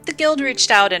me. The guild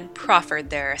reached out and proffered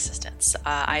their assistance.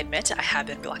 I admit I have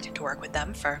been reluctant to work with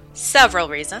them for several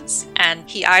reasons, and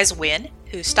he eyes Wynn,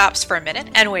 who stops for a minute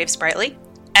and waves brightly.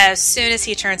 As soon as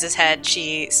he turns his head,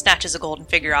 she snatches a golden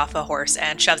figure off a horse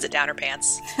and shoves it down her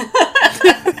pants.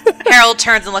 Harold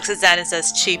turns and looks at Zen and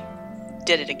says, "She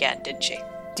did it again, didn't she?"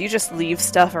 Do you just leave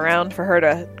stuff around for her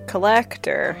to collect,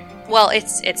 or? Well,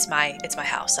 it's my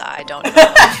house. I don't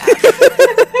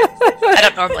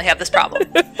normally have this problem.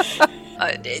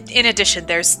 In addition,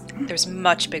 there's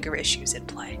much bigger issues in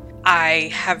play. I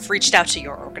have reached out to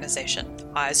your organization,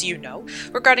 as you know,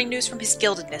 regarding news from his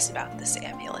gildedness about this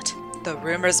amulet. The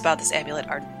rumors about this amulet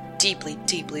are deeply,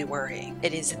 deeply worrying.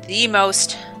 It is the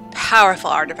most powerful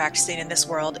artifact seen in this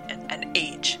world and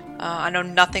age. I know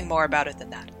nothing more about it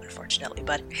than that, unfortunately,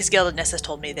 but his guildedness has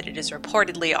told me that it is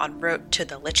reportedly en route to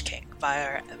the Lich King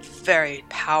via a very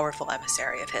powerful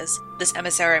emissary of his. This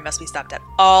emissary must be stopped at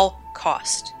all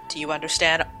cost. Do you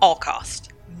understand? All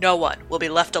cost. No one will be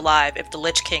left alive if the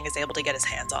Lich King is able to get his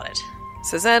hands on it.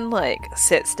 So Zen,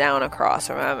 sits down across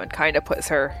from him and kind of puts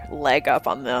her leg up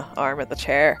on the arm of the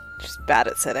chair. She's bad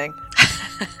at sitting.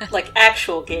 Like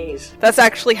actual gaze. That's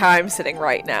actually how I'm sitting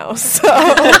right now, so...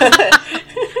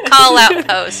 Call out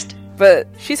post. But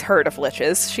she's heard of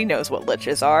liches, she knows what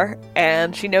liches are,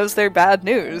 and she knows they're bad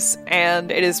news, and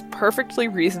it is perfectly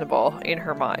reasonable in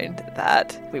her mind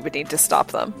that we would need to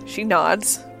stop them. She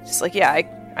nods. She's like, yeah,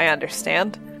 I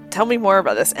understand. Tell me more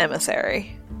about this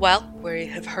emissary. Well, we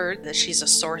have heard that she's a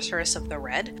sorceress of the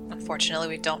Red. Unfortunately,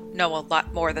 we don't know a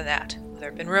lot more than that. There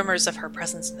have been rumors of her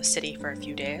presence in the city for a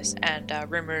few days, and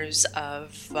rumors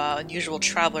of unusual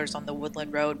travelers on the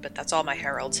Woodland Road, but that's all my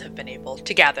heralds have been able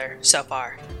to gather so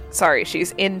far. Sorry,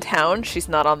 she's in town? She's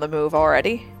not on the move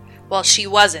already? Well, she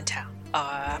was in town,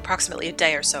 approximately a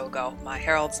day or so ago. My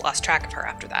heralds lost track of her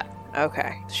after that.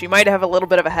 Okay. She might have a little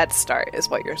bit of a head start, is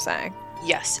what you're saying.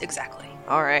 Yes, exactly.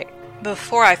 Alright.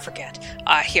 Before I forget,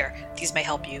 here, these may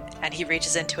help you. And he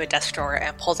reaches into a desk drawer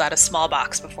and pulls out a small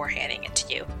box before handing it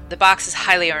to you. The box is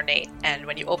highly ornate, and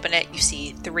when you open it, you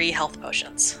see 3 health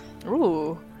potions.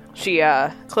 Ooh. She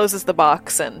closes the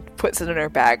box and puts it in her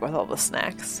bag with all the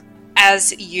snacks.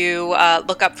 As you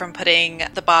look up from putting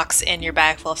the box in your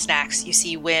bag full of snacks, you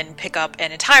see Wynn pick up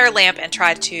an entire lamp and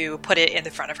try to put it in the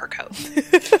front of her coat.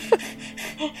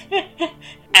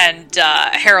 And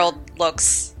Harold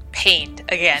looks pained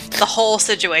again. The whole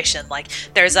situation,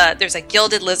 there's a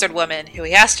gilded lizard woman who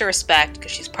he has to respect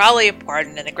because she's probably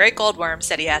important, and a great gold worm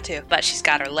said he had to, but she's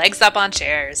got her legs up on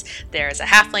chairs. There's a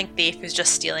halfling thief who's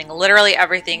just stealing literally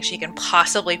everything she can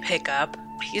possibly pick up.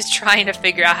 He's trying to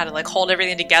figure out how to hold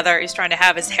everything together. He's trying to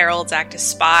have his heralds act as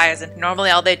spies, and normally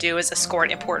all they do is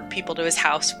escort important people to his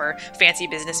house for fancy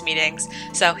business meetings.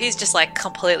 So he's just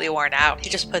completely worn out. He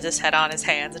just puts his head on his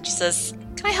hands and just says,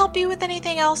 "Can I help you with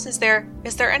anything else? Is there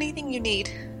anything you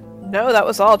need?" No, that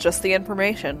was all just the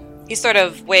information. He sort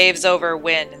of waves over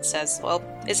Wynn and says, "Well,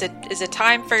 is it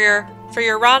time for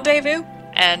your rendezvous?"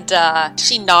 And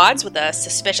she nods with a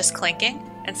suspicious clinking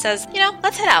and says,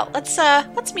 "Let's head out.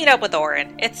 Let's meet up with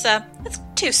Orin. It's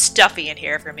too stuffy in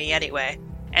here for me anyway."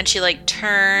 And she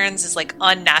turns as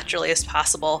unnaturally as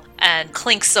possible and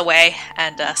clinks away,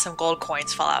 and some gold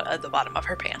coins fall out of the bottom of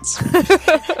her pants.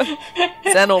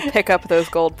 Zen will pick up those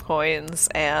gold coins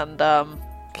and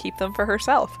keep them for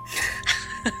herself.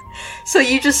 So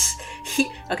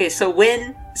so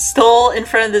Wynn stole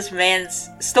this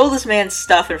man's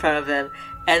stuff in front of him.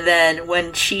 And then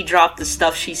when she dropped the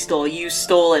stuff she stole, you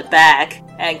stole it back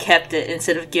and kept it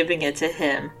instead of giving it to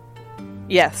him.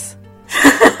 Yes.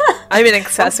 I'm an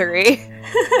accessory.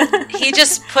 He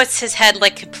just puts his head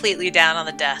completely down on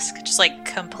the desk, just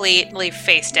completely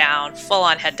face down, full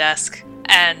on head desk,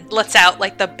 and lets out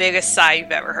the biggest sigh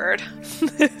you've ever heard.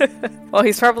 Well,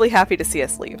 he's probably happy to see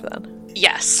us leave then.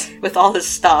 Yes. With all his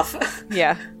stuff.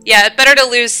 Yeah. Yeah, better to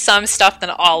lose some stuff than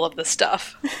all of the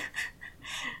stuff.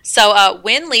 So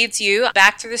Wynn leads you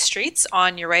back through the streets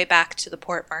on your way back to the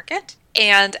port market.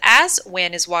 And as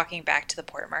Wynn is walking back to the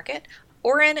port market,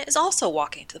 Orin is also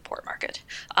walking to the port market.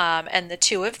 And the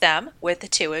two of them, with the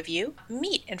two of you,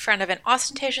 meet in front of an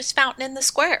ostentatious fountain in the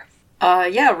square.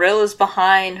 Rill is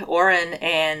behind Orin,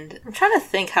 and I'm trying to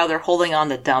think how they're holding on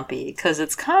to Dumpy, because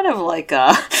it's kind of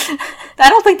I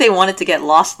don't think they want it to get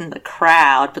lost in the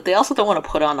crowd, but they also don't want to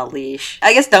put on a leash.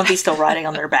 I guess Dumpy's still riding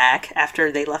on their back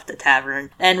after they left the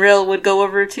tavern. And Rill would go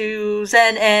over to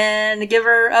Zen and give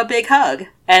her a big hug,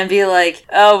 and be like,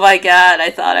 "Oh my god,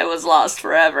 I thought I was lost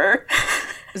forever."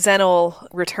 Zen will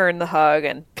return the hug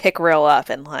and pick Rill up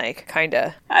and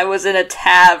kinda... I was in a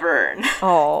tavern.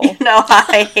 Oh. You know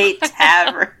I hate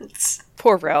taverns.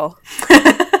 Poor Rill.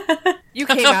 You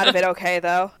came out of it okay,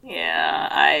 though. Yeah,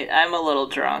 I'm a little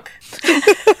drunk.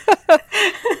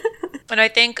 And I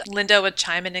think Linda would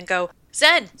chime in and go,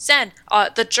 Zen,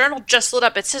 the journal just lit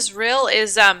up. It says Rill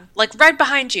is, right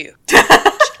behind you.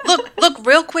 Look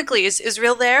real quickly. Is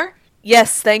Rill there?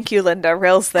 Yes, thank you, Linda.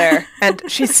 Rill's there. And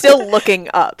she's still looking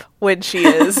up when she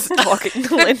is talking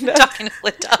to Linda. Talking to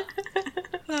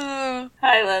Linda.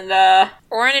 Hi, Linda.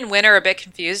 Orin and Wynn are a bit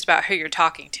confused about who you're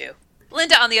talking to.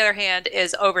 Linda, on the other hand,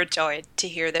 is overjoyed to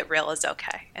hear that Rill is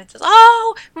okay. And says,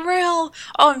 "Oh, Rill!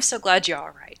 Oh, I'm so glad you're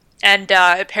all right." And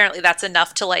apparently that's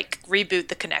enough to, reboot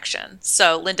the connection.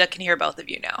 So Linda can hear both of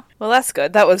you now. Well, that's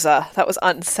good. That was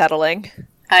unsettling.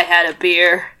 I had a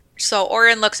beer. So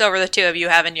Orin looks over the two of you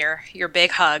having your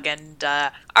big hug, and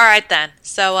all right then.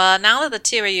 So now that the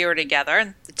two of you are together,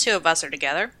 and the two of us are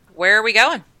together, where are we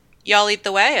going? y'all lead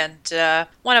the way, and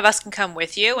one of us can come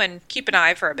with you and keep an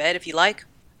eye for a bit if you like.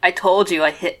 I told you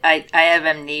I have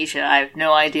amnesia. I have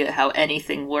no idea how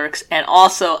anything works, and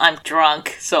also I'm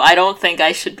drunk, so I don't think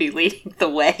I should be leading the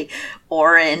way,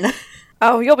 Orin.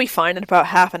 Oh, you'll be fine in about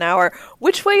half an hour.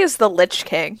 Which way is the Lich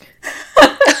King?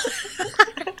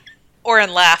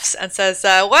 Orin laughs and says, it's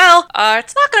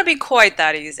not going to be quite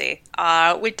that easy.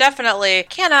 We definitely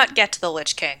cannot get to the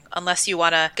Lich King unless you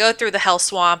want to go through the Hell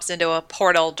Swamps into a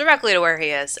portal directly to where he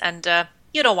is, and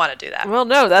you don't want to do that. Well,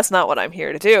 no, that's not what I'm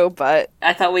here to do, but...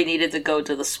 I thought we needed to go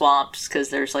to the swamps, because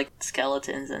there's,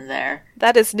 skeletons in there.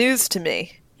 That is news to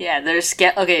me. Yeah, there's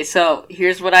okay, so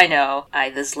here's what I know.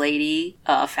 This lady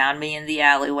found me in the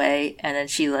alleyway, and then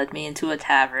she led me into a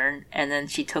tavern, and then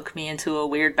she took me into a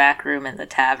weird back room in the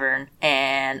tavern,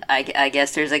 and I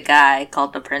guess there's a guy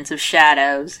called the Prince of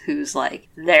Shadows who's,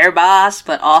 their boss,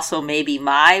 but also maybe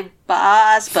my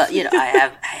boss, but,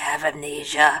 I have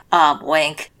amnesia.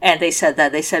 Wink. And they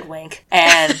said wink.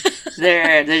 And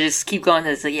they just keep going,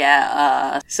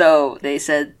 so they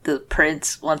said the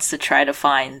prince wants to try to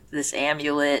find this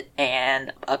amulet,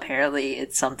 and apparently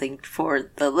it's something for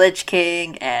the Lich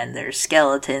King, and there's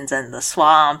skeletons in the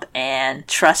swamp, and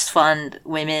trust fund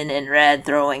women in red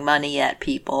throwing money at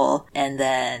people, and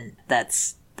then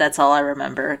that's all I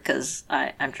remember, because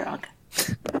I'm drunk.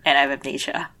 And I have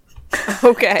amnesia.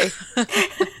 Okay.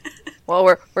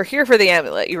 Well, we're here for the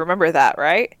amulet. You remember that,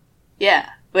 right? Yeah.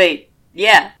 Wait.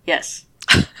 Yeah. Yes.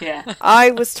 Yeah.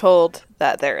 I was told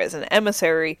that there is an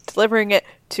emissary delivering it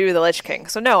to the Lich King.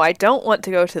 So no, I don't want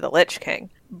to go to the Lich King.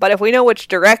 But if we know which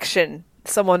direction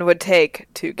someone would take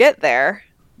to get there,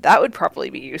 that would probably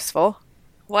be useful.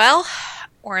 Well,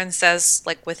 Orin says,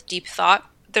 with deep thought,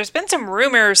 there's been some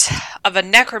rumors of a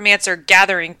necromancer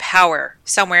gathering power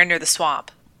somewhere near the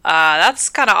swamp. That's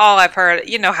kind of all I've heard.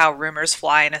 You know how rumors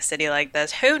fly in a city like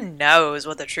this. Who knows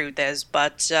what the truth is,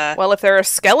 but... Well, if there are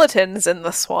skeletons in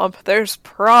the swamp, there's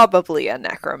probably a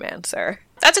necromancer.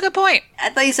 That's a good point. I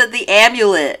thought you said the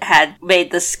amulet had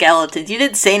made the skeletons. You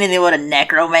didn't say anything about a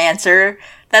necromancer.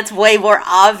 That's way more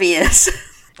obvious.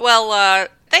 Well,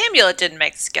 the amulet didn't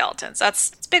make the skeletons.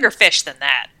 It's bigger fish than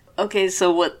that. Okay, so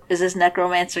what is this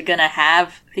necromancer gonna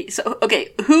have? So, okay,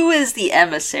 who is the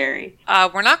emissary?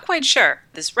 We're not quite sure.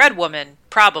 This red woman,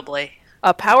 probably.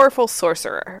 A powerful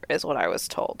sorcerer is what I was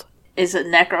told. Is a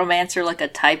necromancer a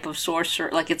type of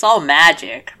sorcerer? It's all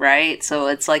magic, right? So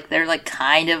it's they're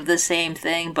kind of the same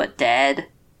thing, but dead.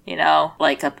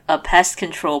 A pest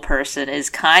control person is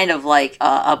kind of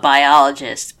a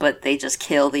biologist, but they just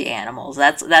kill the animals.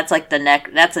 That's that's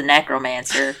a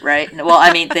necromancer, right? Well,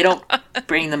 I mean, they don't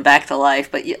bring them back to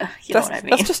life, but you know what I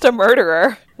mean. That's just a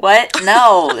murderer. What?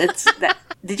 No, it's that.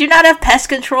 Did you not have pest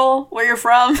control where you're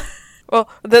from? Well,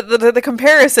 the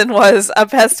comparison was a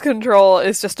pest control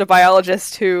is just a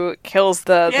biologist who kills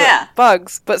the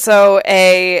bugs. But so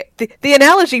the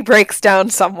analogy breaks down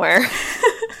somewhere.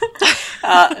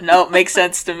 No, it makes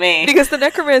sense to me. Because the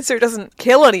necromancer doesn't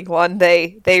kill anyone,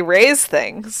 they raise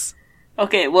things.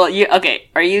 Okay, well,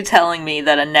 are you telling me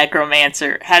that a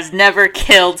necromancer has never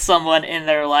killed someone in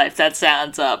their life? That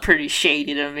sounds pretty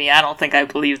shady to me. I don't think I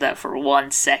believe that for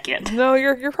 1 second. No,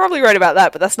 you're probably right about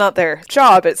that, but that's not their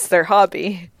job, it's their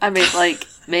hobby. I mean,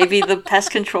 maybe the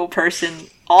pest control person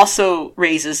also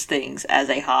raises things as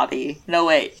a hobby. No,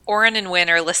 wait. Orin and Wynn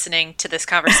are listening to this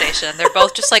conversation. They're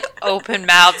both just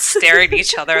open-mouthed staring at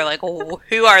each other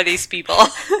who are these people?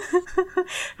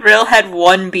 Rill had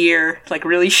one beer,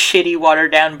 really shitty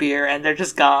watered-down beer, and they're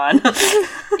just gone.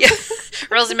 Yeah.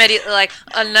 Rill's immediately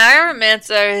a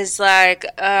necromancer is a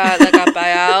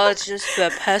biologist for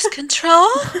pest control?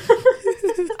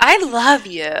 I love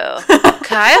you.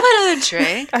 Can I have another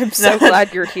drink? I'm so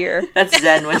glad you're here. That's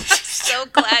Zen when so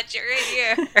glad you're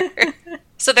here.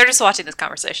 So they're just watching this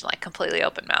conversation completely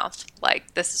open-mouthed.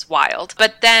 This is wild.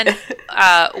 But then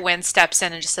Wynn steps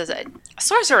in and just says, a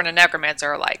sorcerer and a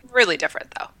necromancer are really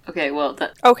different though. Okay, well...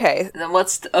 Okay. Then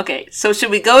okay, so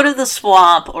should we go to the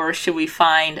swamp or should we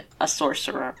find a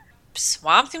sorcerer?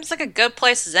 Swamp seems like a good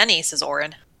place as any, says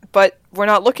Orin. But we're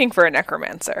not looking for a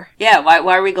necromancer. Yeah, why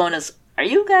are we going to... Are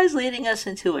you guys leading us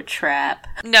into a trap?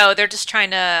 No, they're just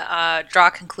trying to draw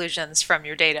conclusions from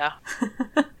your data.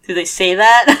 Do they say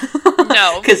that?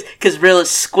 No. Because Rill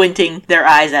is squinting their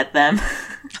eyes at them.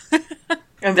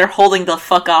 And they're holding the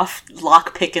fuck off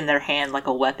lockpick in their hand like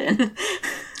a weapon.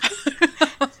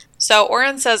 So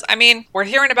Orin says, we're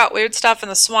hearing about weird stuff in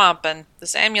the swamp, and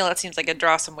this amulet seems like it'd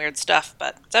draw some weird stuff,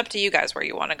 but it's up to you guys where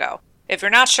you want to go. If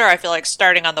you're not sure, I feel like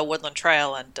starting on the Woodland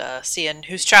Trail and seeing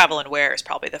who's traveling where is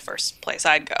probably the first place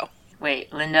I'd go.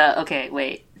 Wait, Linda, okay,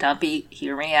 wait. Dumpy,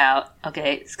 hear me out.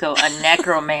 Okay, so a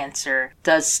necromancer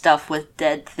does stuff with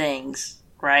dead things,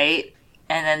 right?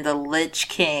 And then the Lich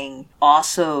King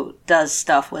also does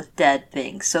stuff with dead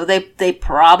things. So they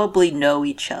probably know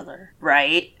each other,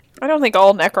 right? I don't think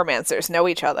all necromancers know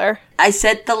each other. I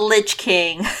said the Lich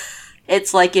King.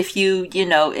 It's like if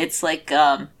it's like,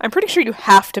 I'm pretty sure you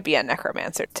have to be a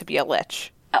necromancer to be a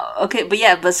lich. Okay,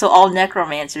 but so all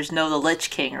necromancers know the Lich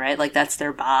King, right? Like, that's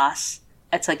their boss.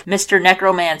 It's like Mr.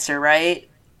 Necromancer, right?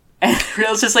 And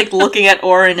Real's just, like, looking at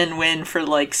Orin and Wynn for,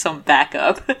 like, some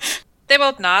backup. They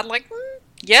both nod, like,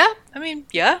 yeah, I mean,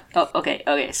 yeah. Oh,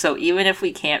 okay, so even if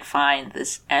we can't find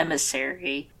this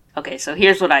emissary... Okay, so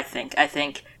here's what I think. I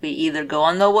think we either go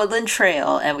on the Woodland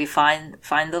Trail and we find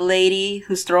the lady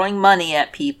who's throwing money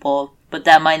at people, but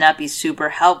that might not be super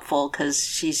helpful because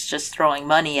she's just throwing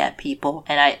money at people,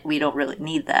 and we don't really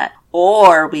need that.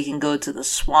 Or we can go to the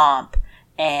swamp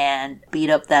and beat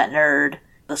up that nerd,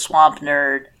 the swamp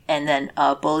nerd, and then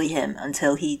bully him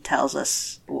until he tells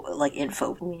us like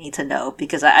info we need to know,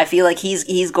 because I feel like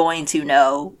he's going to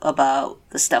know about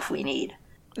the stuff we need.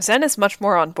 Zen is much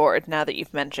more on board now that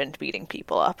you've mentioned beating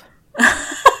people up.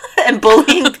 And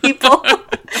bullying people.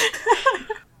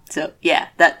 So yeah,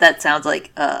 that sounds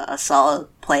like a solid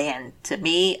plan to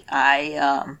me.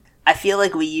 I feel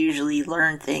like we usually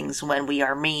learn things when we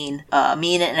are mean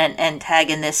and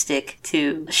antagonistic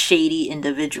to shady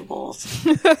individuals.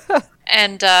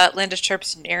 And Linda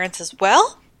chirps in ear and says,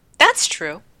 well, that's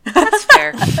true. That's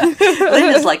fair.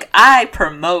 Linda's like, I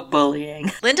promote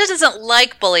bullying. Linda doesn't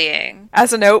like bullying.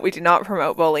 As a note, we do not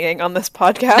promote bullying on this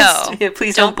podcast. No. Yeah,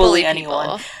 please don't bully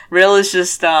anyone. Real is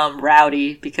just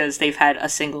rowdy because they've had a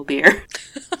single beer.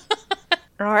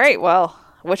 Alright, well,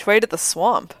 which way to the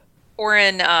swamp?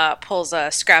 Orin pulls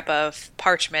a scrap of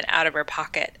parchment out of her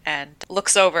pocket and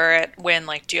looks over at Wynn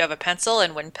like, do you have a pencil?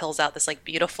 And Wynn pulls out this like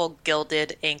beautiful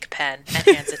gilded ink pen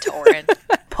and hands it to Orin.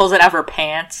 Pulls it out of her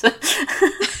pants.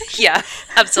 Yeah,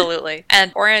 absolutely.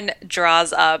 And Orin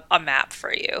draws up a map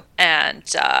for you and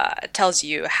tells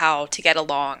you how to get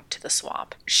along to the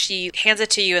swamp. She hands it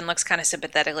to you and looks kind of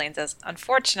sympathetically and says,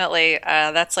 unfortunately,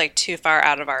 that's like too far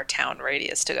out of our town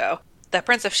radius to go. The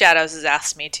Prince of Shadows has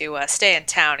asked me to stay in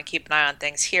town and keep an eye on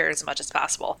things here as much as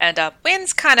possible. And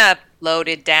Wynn's kind of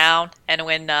loaded down, and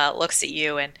Wynn looks at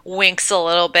you and winks a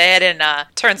little bit and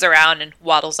turns around and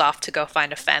waddles off to go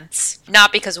find a fence.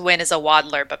 Not because Wynn is a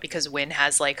waddler, but because Wynn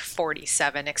has like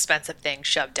 47 expensive things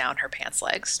shoved down her pants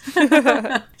legs.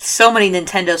 So many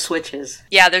Nintendo Switches.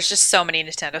 Yeah, there's just so many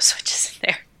Nintendo Switches in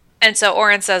there. And so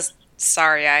Orin says,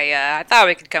 sorry, I thought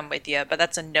we could come with you, but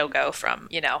that's a no-go from,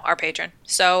 our patron.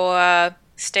 So,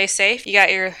 stay safe. You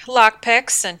got your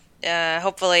lockpicks, and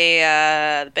hopefully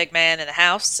the big man in the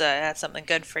house has something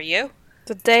good for you.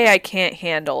 The day I can't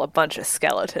handle a bunch of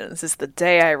skeletons is the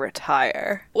day I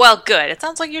retire. Well, good. It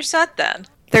sounds like you're set then.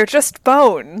 They're just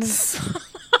bones.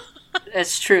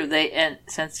 It's true. And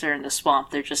since they're in the swamp,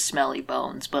 they're just smelly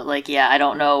bones. But I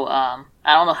don't know.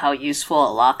 I don't know how useful a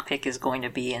lockpick is going to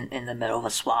be in the middle of a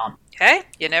swamp. Hey,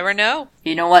 you never know.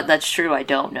 You know what? That's true. I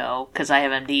don't know because I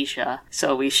have amnesia.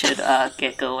 So we should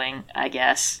get going, I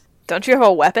guess. Don't you have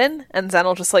a weapon? And Zen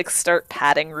will just start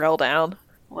patting Real down.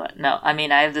 What? No, I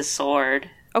mean I have the sword.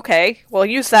 Okay, well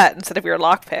use that instead of your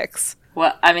lockpicks.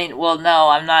 No,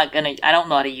 I'm not gonna. I don't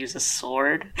know how to use a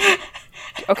sword.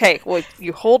 Okay, well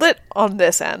you hold it on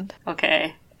this end.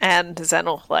 Okay. And Zen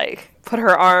will put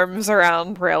her arms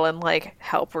around Real and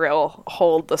help Real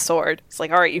hold the sword. It's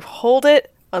like, alright, you hold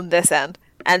it on this end.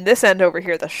 And this end over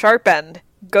here, the sharp end,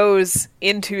 goes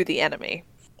into the enemy.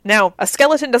 Now, a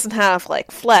skeleton doesn't have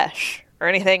flesh or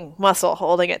anything muscle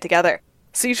holding it together.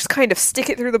 So you just kind of stick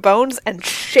it through the bones and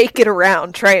shake it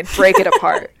around, try and break it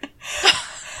apart.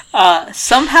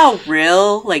 Somehow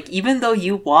Real, even though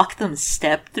you walk them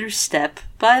step through step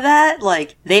by that,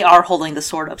 they are holding the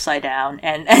sword upside down,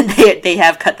 and they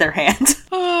have cut their hands.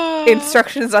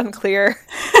 Instructions unclear.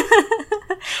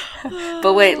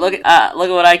 But wait, look at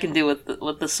what I can do with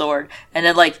the sword. And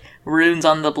then, runes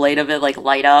on the blade of it,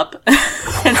 light up.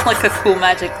 And, a cool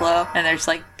magic glow. And they're just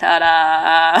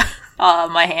ta-da! Oh,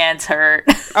 my hands hurt.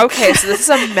 Okay, so this is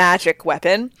a magic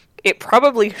weapon. It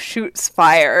probably shoots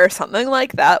fire or something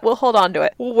like that. We'll hold on to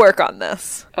it. We'll work on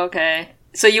this. Okay.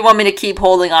 So you want me to keep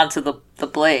holding on to the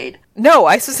blade? No,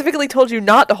 I specifically told you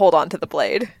not to hold on to the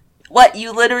blade. What?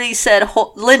 You literally said,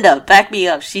 Linda, back me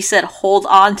up. She said hold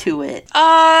on to it.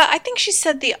 I think she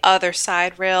said the other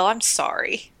side, Real. I'm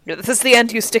sorry. This is the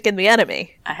end you stick in the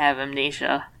enemy. I have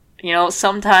amnesia.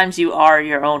 Sometimes you are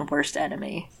your own worst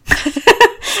enemy.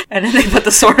 And then they put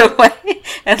the sword away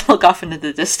and look off into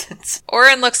the distance.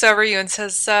 Orin looks over you and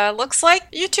says, looks like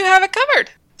you two have it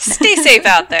covered. Stay safe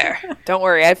out there. Don't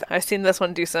worry, I've seen this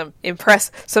one do some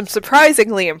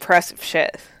surprisingly impressive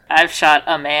shit. I've shot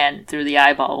a man through the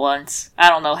eyeball once. I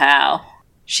don't know how.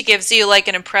 She gives you like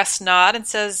an impressed nod and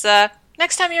says,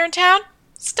 next time you're in town,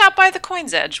 stop by the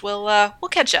Coin's Edge. We'll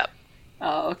catch up.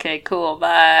 Oh, okay, cool,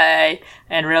 bye.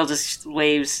 And Rail just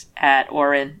waves at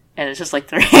Orin, and it's just like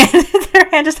their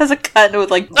hand just has a cut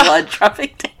with like blood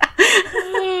dropping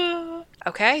down.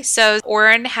 Okay, so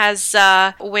Orin has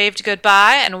waved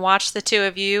goodbye and watched the two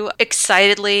of you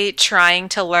excitedly trying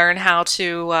to learn how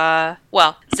to,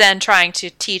 Zen trying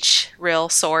to teach Rill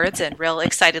swords and Rill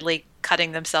excitedly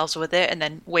cutting themselves with it and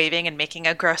then waving and making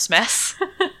a gross mess.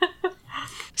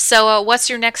 So what's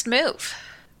your next move?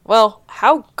 Well,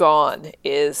 how gone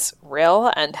is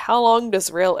Rill, and how long does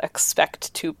Rill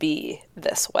expect to be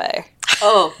this way?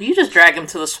 Oh, you just drag him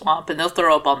to the swamp and they'll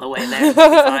throw up on the way there. It'll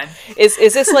be fine. Is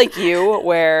this like you,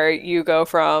 where you go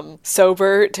from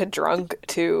sober to drunk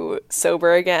to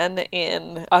sober again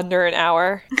in under an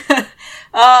hour?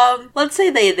 Let's say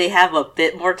they have a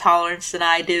bit more tolerance than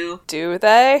I do. Do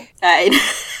they?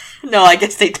 No, I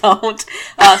guess they don't.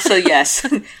 So yes,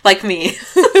 like me.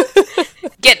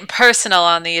 Getting personal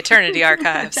on the Eternity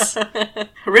Archives.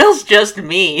 Rill's just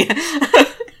me.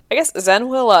 I guess Zen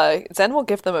will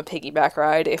give them a piggyback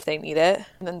ride if they need it,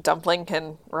 and then Dumpling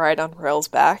can ride on Rill's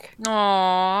back.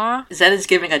 Aww. Zen is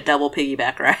giving a double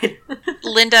piggyback ride.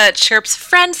 Linda chirps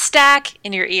friend stack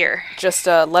in your ear. Just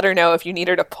let her know if you need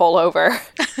her to pull over.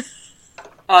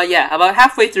 Yeah, about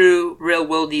halfway through, Rill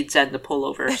will need Zen to pull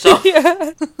over, so...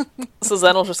 Yeah. So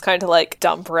Zen will just kind of like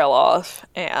dump Rill off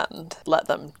and let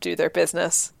them do their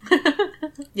business.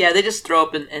 Yeah, they just throw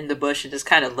up in the bush and just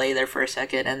kind of lay there for a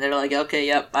second, and they're like, okay,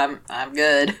 yep, I'm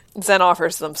good. Zen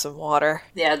offers them some water.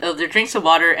 Yeah, they'll drink some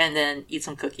water and then eat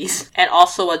some cookies. And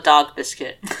also a dog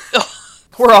biscuit.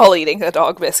 We're all eating the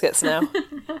dog biscuits now.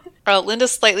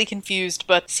 Linda's slightly confused,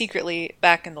 but secretly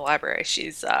back in the library,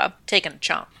 she's taking a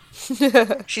chomp.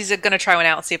 She's gonna try one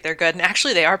out and see if they're good, and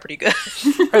actually they are pretty good.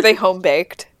 Are they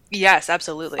home-baked? Yes,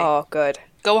 absolutely. Oh, good.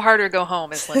 Go hard or go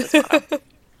home is Linda's motto.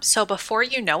 So before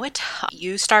you know it,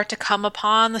 you start to come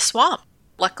upon the swamp.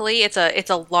 Luckily, it's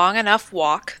a long enough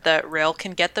walk that Rill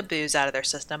can get the booze out of their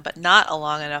system, but not a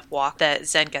long enough walk that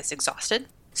Zen gets exhausted.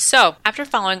 So, after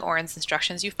following Orin's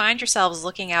instructions, you find yourselves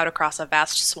looking out across a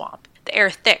vast swamp. The air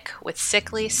thick with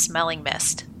sickly, smelling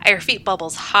mist. At your feet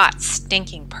bubbles hot,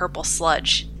 stinking purple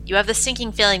sludge. You have the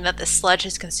sinking feeling that this sludge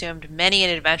has consumed many an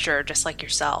adventurer just like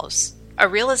yourselves. A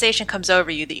realization comes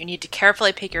over you that you need to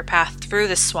carefully pick your path through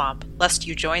this swamp, lest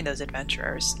you join those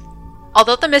adventurers.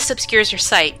 Although the mist obscures your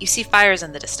sight, you see fires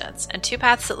in the distance, and two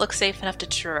paths that look safe enough to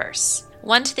traverse.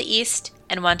 One to the east,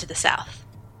 and one to the south.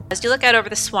 As you look out over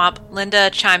the swamp, Linda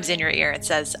chimes in your ear and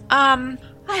says, I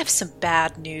have some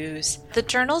bad news. The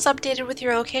journal's updated with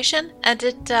your location, and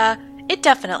it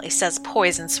definitely says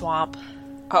Poison Swamp.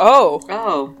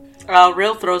 Oh.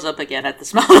 Rill throws up again at the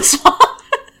smell of the swamp.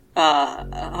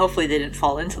 Hopefully they didn't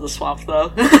fall into the swamp,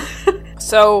 though.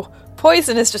 So,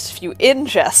 poison is just if you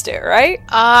ingest it, right?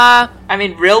 I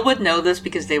mean, Rill would know this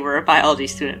because they were a biology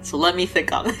student, so let me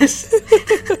think on this.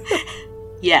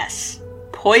 Yes.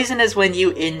 Poison is when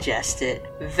you ingest it.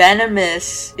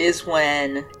 Venomous is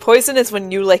when... Poison is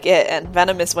when you lick it, and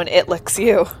venom is when it licks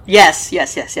you. Yes.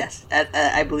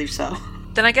 I believe so.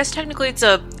 Then I guess technically it's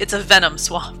a venom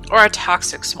swamp, or a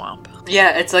toxic swamp.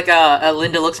 Yeah, it's like a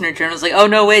Linda looks in her journal and is like, oh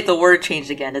no, wait, the word changed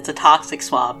again. It's a toxic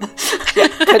swamp.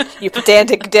 You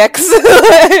pedantic dicks.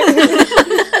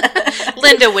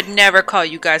 Linda would never call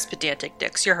you guys pedantic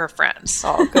dicks. You're her friends.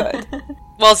 Oh, good.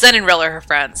 Well, Zen and Rill are her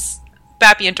friends.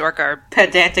 Bappy and Dork are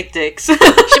pedantic dicks.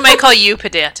 She might call you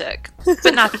pedantic,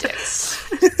 but not dicks.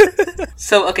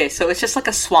 So it's just like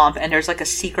a swamp, and there's like a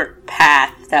secret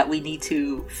path that we need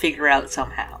to figure out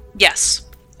somehow. Yes.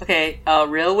 Okay,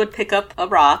 Rill would pick up a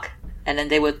rock, and then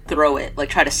they would throw it, like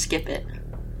try to skip it.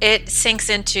 It sinks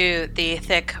into the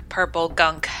thick purple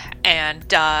gunk,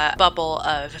 and a bubble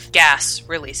of gas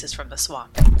releases from the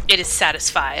swamp. It is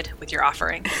satisfied with your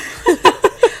offering.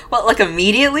 Well, like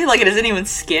immediately? Like it doesn't even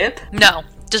skip? No,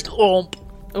 just oomp.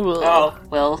 Oh,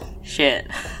 well, shit.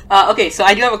 Okay, so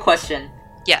I do have a question.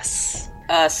 Yes.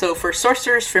 So for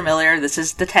Sorcerer's Familiar, this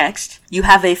is the text. You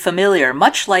have a familiar,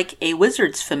 much like a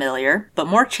wizard's familiar, but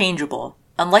more changeable.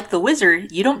 Unlike the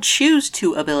wizard, you don't choose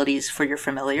 2 abilities for your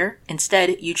familiar.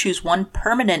 Instead, you choose one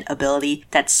permanent ability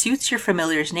that suits your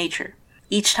familiar's nature.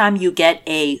 Each time you get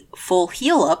a full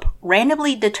heal up,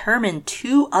 randomly determine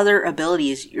 2 other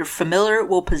abilities your familiar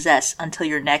will possess until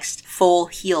your next full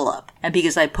heal up. And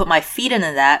because I put my feet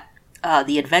into that,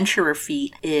 the adventurer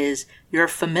feat is your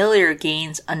familiar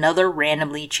gains another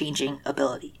randomly changing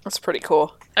ability. That's pretty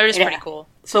cool. That is pretty cool.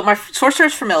 So my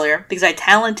sorcerer's familiar, because I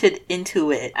talented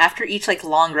into it after each like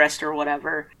long rest or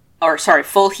whatever, or sorry,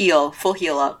 full heal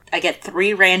up, I get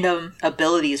 3 random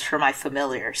abilities for my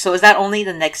familiar. So is that only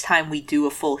the next time we do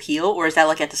a full heal, or is that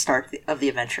like at the start of the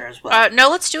adventure as well? No,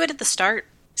 let's do it at the start.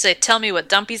 Say, tell me what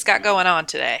Dumpy's got going on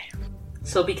today.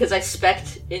 So because I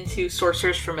spec'd into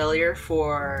Sorcerer's Familiar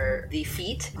for the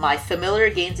feat, my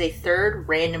familiar gains a 3rd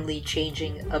randomly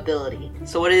changing ability.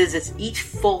 So what it is each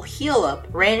full heal up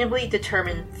randomly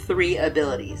determine 3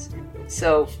 abilities.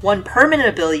 So one permanent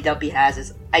ability Dumpy has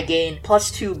is I gain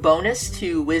 +2 bonus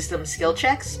to wisdom skill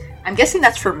checks. I'm guessing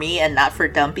that's for me and not for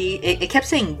Dumpy. It kept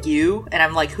saying you, and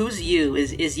I'm like, who's you?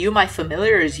 Is you my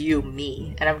familiar or is you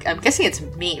me? And I'm guessing it's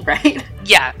me, right?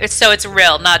 Yeah, it's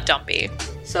real, not Dumpy.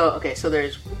 So, okay,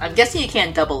 so I'm guessing you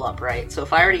can't double up, right? So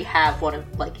if I already have one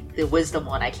of, like, the wisdom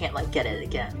one, I can't, like, get it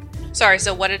again. Sorry,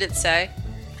 so what did it say?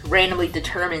 Randomly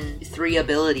determine 3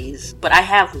 abilities, but I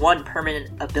have 1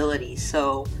 permanent ability,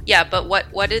 so... Yeah, but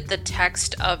what did the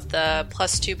text of the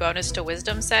 +2 bonus to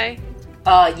wisdom say?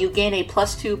 You gain a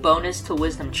 +2 bonus to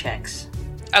wisdom checks.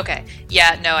 Okay,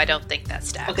 yeah, no, I don't think that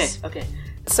stacks. Okay.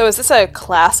 So is this a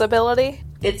class ability?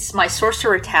 It's my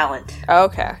sorcerer talent.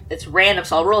 Okay. It's random,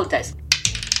 so I'll roll a dice.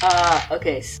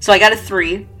 Okay, so I got a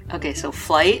 3. Okay, so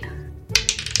flight.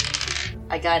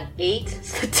 I got an 8.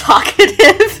 So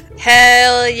talkative.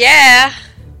 Hell yeah!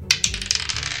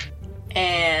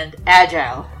 And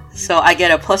agile. So I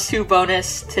get a +2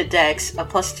 bonus to dex, a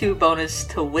 +2 bonus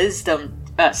to wisdom,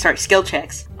 skill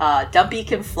checks. Dumpy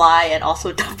can fly, and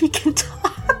also Dumpy can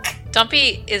talk.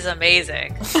 Dumpy is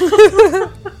amazing.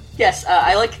 Yes,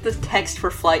 I like the text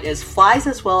for flight is flies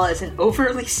as well as an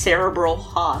overly cerebral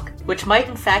hawk, which might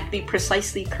in fact be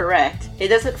precisely correct. It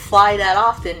doesn't fly that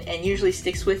often and usually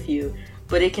sticks with you,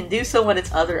 but it can do so when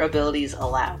its other abilities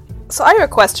allow. So I have a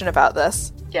question about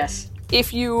this. Yes.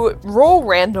 If you roll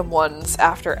random ones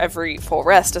after every full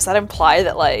rest, does that imply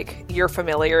that, like, your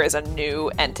familiar is a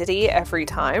new entity every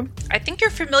time? I think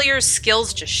your familiar's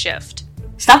skills just shift.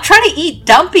 Stop trying to eat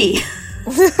Dumpy!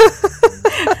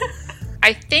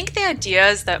 I think the idea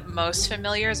is that most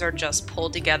familiars are just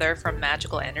pulled together from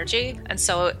magical energy, and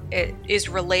so it is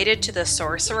related to the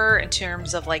sorcerer in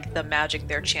terms of like the magic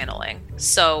they're channeling.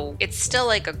 So it's still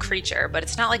like a creature, but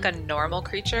it's not like a normal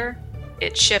creature.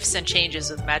 It shifts and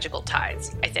changes with magical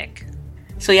tides, I think.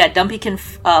 So yeah, Dumpy can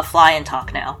fly and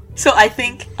talk now. So I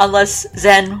think, unless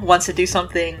Zen wants to do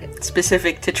something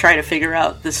specific to try to figure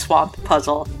out the swamp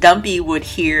puzzle, Dumpy would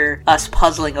hear us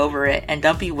puzzling over it, and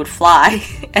Dumpy would fly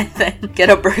and then get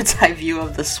a bird's eye view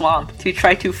of the swamp to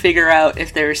try to figure out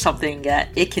if there is something that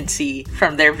it can see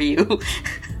from their view.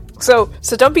 So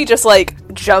Dumpy just,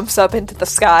 like, jumps up into the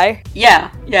sky? Yeah.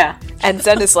 And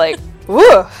Zen is like,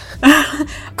 woo!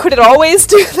 Could it always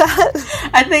do that?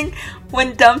 I think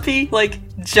when Dumpy, like,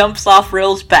 jumps off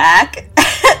Rill's back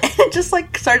and just,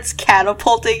 like, starts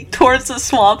catapulting towards the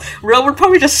swamp, Rill would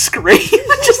probably just scream,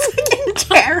 just, like, in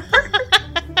terror.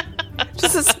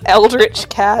 Just this eldritch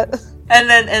cat. And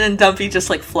then Dumpy just,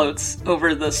 like, floats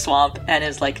over the swamp and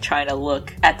is, like, trying to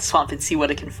look at the swamp and see what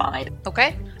it can find.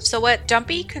 Okay, so what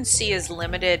Dumpy can see is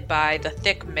limited by the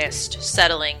thick mist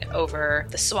settling over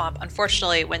the swamp.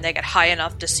 Unfortunately, when they get high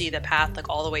enough to see the path, like,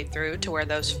 all the way through to where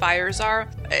those fires are,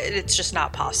 it's just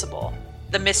not possible.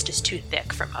 The mist is too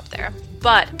thick from up there.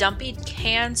 But Dumpy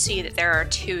can see that there are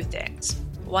 2 things.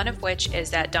 One of which is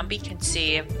that Dumpy can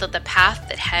see that the path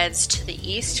that heads to the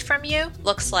east from you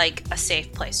looks like a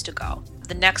safe place to go.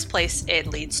 The next place it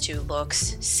leads to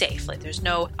looks safe. Like there's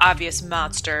no obvious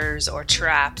monsters or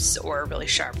traps or really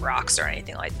sharp rocks or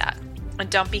anything like that. And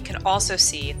Dumpy can also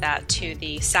see that to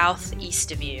the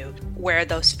southeast of you, where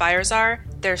those fires are,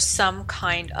 there's some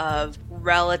kind of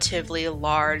relatively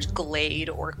large glade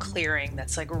or clearing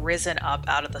that's like risen up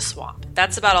out of the swamp.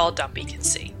 That's about all Dumpy can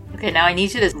see. Okay, now I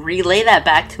need you to relay that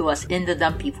back to us in the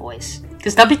Dumpy voice.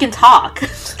 Because Dumpy can talk.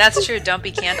 That's true,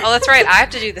 Dumpy can. Oh, that's right, I have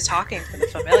to do the talking for the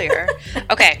familiar.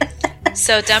 Okay,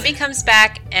 so Dumpy comes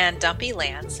back and Dumpy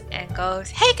lands and goes,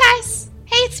 "Hey guys!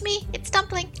 Hey, it's me. It's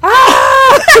Dumpling."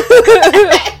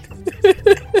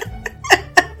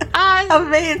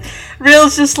 Amazing.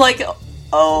 Rill's just like,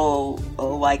 oh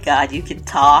my god, you can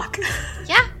talk.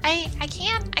 Yeah, I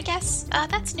can, I guess.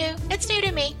 That's new. It's new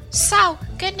to me. So,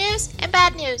 good news and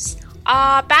bad news.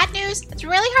 Bad news, it's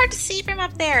really hard to see from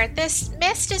up there. This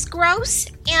mist is gross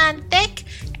and thick,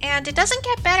 and it doesn't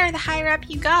get better the higher up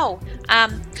you go.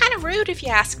 Kind of rude if you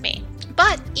ask me.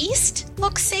 But east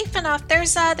looks safe enough.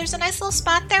 There's a nice little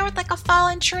spot there with like a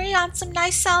fallen tree on some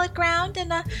nice solid ground,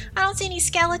 and I don't see any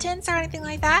skeletons or anything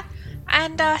like that.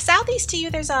 And southeast to you,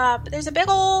 there's a big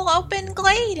old open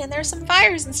glade, and there's some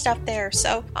fires and stuff there.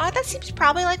 So that seems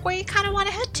probably like where you kind of want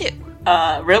to head to.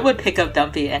 Rim would pick up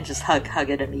Dumpy and just hug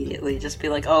it immediately. Just be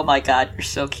like, "Oh my god, you're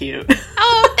so cute."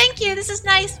 Oh, thank you. This is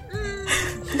nice.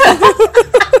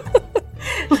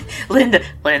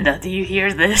 Linda, do you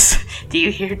hear this? Do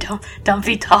you hear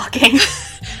Dumpy talking?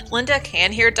 Linda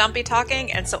can hear Dumpy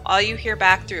talking, and so all you hear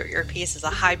back through your earpiece is a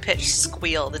high-pitched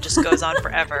squeal that just goes on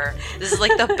forever. This is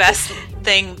like the best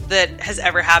thing that has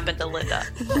ever happened to Linda.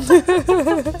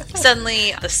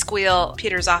 Suddenly, the squeal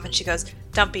peters off, and she goes,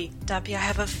 Dumpy, I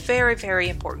have a very, very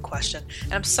important question,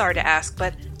 and I'm sorry to ask,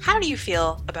 but how do you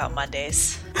feel about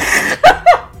Mondays?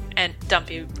 And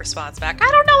Dumpy responds back,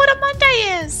 I don't know what a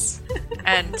Monday is!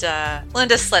 And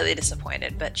Linda's slightly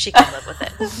disappointed, but she can live with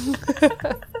it.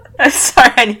 I'm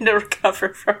sorry, I need to recover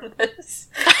from this.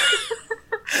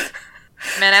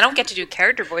 Man, I don't get to do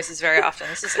character voices very often.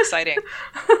 This is exciting.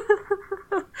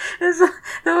 That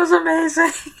was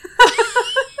amazing.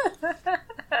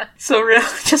 So Rim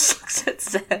just looks at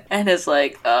Zen and is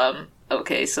like,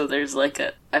 okay, so there's like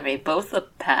both the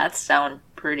paths sound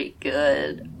pretty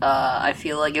good. I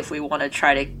feel like if we want to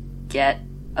try to get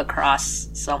across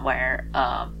somewhere,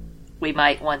 we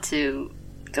might want to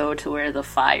go to where the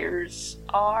fires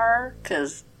are,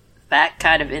 because that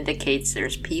kind of indicates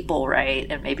there's people, right?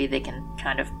 And maybe they can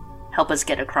kind of help us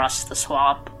get across the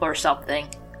swamp or something.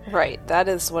 Right, that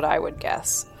is what I would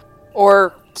guess.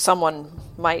 Or someone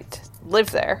might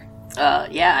live there.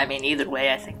 Yeah, I mean, either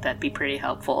way, I think that'd be pretty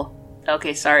helpful.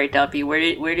 Okay, sorry, Dumpy. Where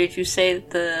did you say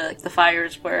the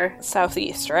fires were?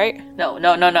 Southeast, right? No.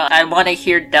 I want to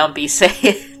hear Dumpy say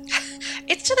it.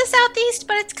 It's to the southeast,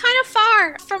 but it's kind of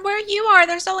far. From where you are,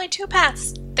 there's only two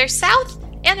paths. There's south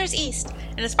and there's east.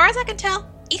 And as far as I can tell,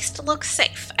 east looks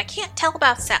safe. I can't tell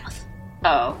about south.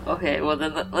 Oh, okay. Well,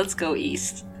 then let's go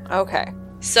east. Okay.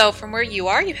 So from where you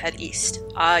are, you head east.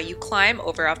 You climb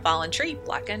over a fallen tree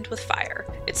blackened with fire.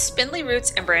 Its spindly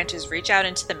roots and branches reach out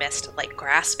into the mist like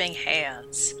grasping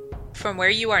hands. From where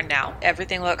you are now,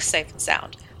 everything looks safe and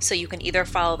sound. So you can either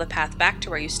follow the path back to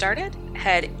where you started,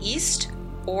 head east,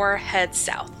 or head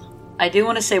south. I do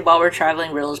want to say while we're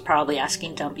traveling, Rill is probably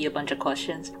asking Dumpy a bunch of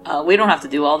questions. We don't have to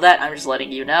do all that. I'm just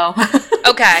letting you know.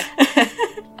 Okay.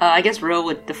 I guess Rill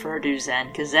would defer to Zen,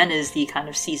 because Zen is the kind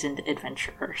of seasoned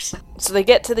adventurer. So they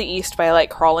get to the east by, like,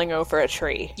 crawling over a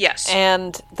tree. Yes.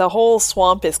 And the whole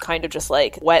swamp is kind of just,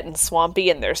 like, wet and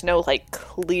swampy, and there's no, like,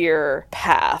 clear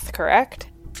path, correct?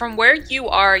 From where you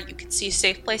are, you can see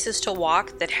safe places to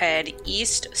walk that head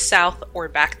east, south, or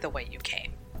back the way you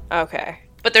came. Okay.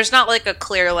 But there's not, like, a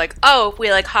clear, like, oh, if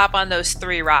we, like, hop on those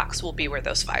 3 rocks, we'll be where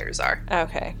those fires are.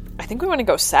 Okay. I think we want to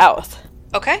go south.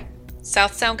 Okay.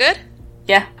 South sound good?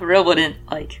 Yeah, Rill wouldn't,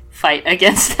 like, fight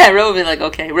against that. Rill would be like,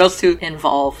 okay, Rill's too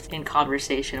involved in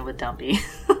conversation with Dumpy.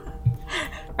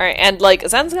 Alright, and, like,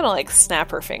 Zen's gonna, like,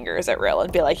 snap her fingers at Rill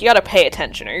and be like, you gotta pay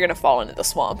attention or you're gonna fall into the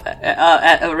swamp.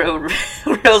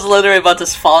 Rill's literally about to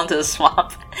fall into the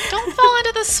swamp. Don't fall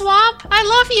into the swamp. I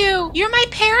love you. You're my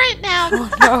parent now.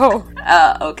 No.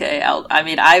 Okay,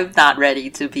 I'm not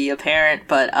ready to be a parent,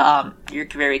 but, you're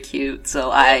very cute,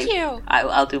 so Thank you.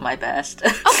 I'll do my best.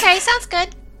 Okay, sounds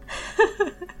good.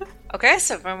 Okay,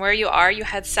 so from where you are, you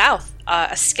head south.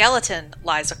 A skeleton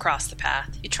lies across the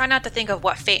path. You try not to think of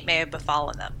what fate may have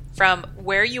befallen them. From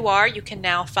where you are, you can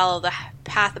now follow the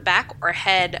path back or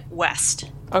head west.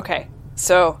 Okay.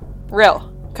 So,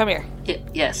 Rill, come here.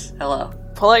 Yes, hello.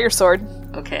 Pull out your sword.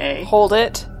 Okay. Hold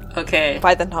it Okay.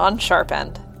 by the non-sharp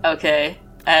end. Okay.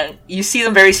 And you see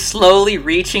them very slowly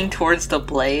reaching towards the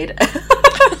blade.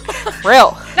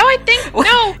 Rill. No, I think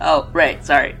no. Oh, right.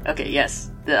 Sorry. Okay, yes.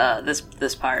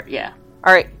 This part, yeah.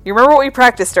 Alright, you remember what we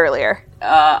practiced earlier?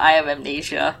 I have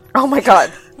amnesia. Oh my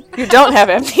god. You don't have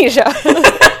amnesia.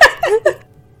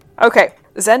 Okay.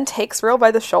 Zen takes Rill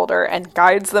by the shoulder and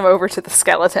guides them over to the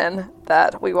skeleton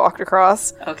that we walked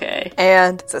across. Okay.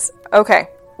 And says, okay,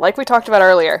 like we talked about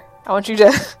earlier, I want you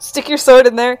to stick your sword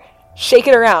in there, shake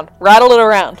it around, rattle it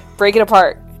around, break it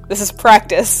apart. This is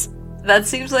practice. That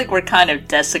seems like we're kind of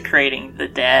desecrating the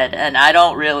dead, and I'm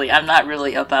not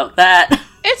really about that.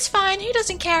 It's fine. He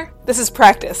doesn't care. This is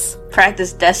practice.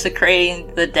 Practice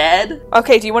desecrating the dead?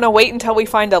 Okay, do you want to wait until we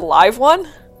find a live one?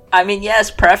 I mean,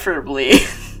 yes, preferably.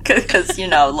 Because,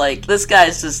 like, this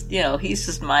guy's just, he's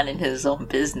just minding his own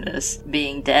business,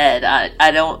 being dead. I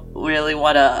don't really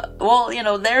want to...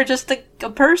 Well, they're just a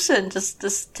person,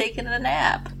 just taking a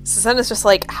nap. So Zen is just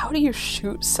like, how do you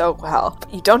shoot so well?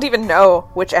 You don't even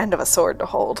know which end of a sword to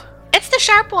hold. It's the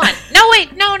sharp one. No,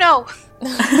 wait. No.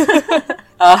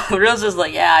 Real's just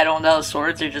like, yeah, I don't know.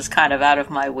 Swords are just kind of out of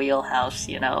my wheelhouse,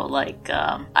 you know. Like,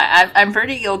 I'm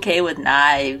pretty okay with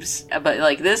knives, but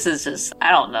like this is just,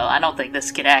 I don't know. I don't think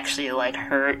this could actually like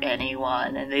hurt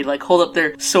anyone. And they like hold up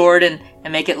their sword and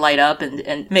make it light up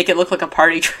and make it look like a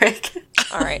party trick.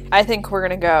 All right, I think we're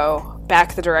gonna go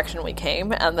back the direction we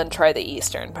came and then try the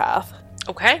eastern path.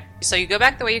 Okay, so you go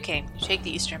back the way you came. You take the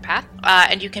eastern path,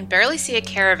 and you can barely see a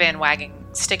caravan wagon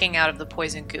sticking out of the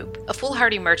poison goop. A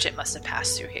foolhardy merchant must have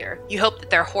passed through here. You hope that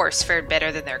their horse fared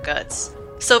better than their goods.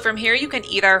 So from here, you can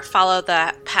either follow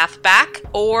the path back,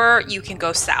 or you can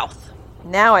go south.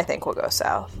 Now I think we'll go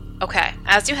south. Okay,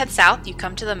 as you head south, you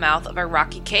come to the mouth of a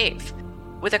rocky cave.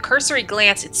 With a cursory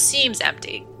glance, it seems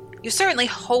empty. You certainly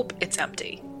hope it's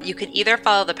empty. You can either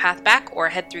follow the path back or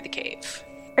head through the cave.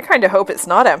 I kind of hope it's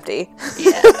not empty.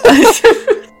 Yeah.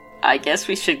 I guess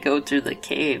we should go through the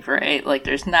cave, right? Like,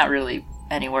 there's not really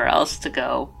anywhere else to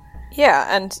go.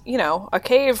 Yeah, and, you know, a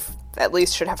cave at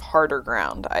least should have harder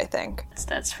ground, I think.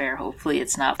 That's fair. Hopefully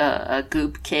it's not a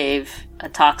goop cave, a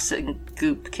toxic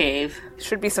goop cave.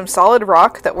 Should be some solid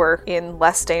rock that we're in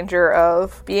less danger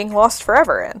of being lost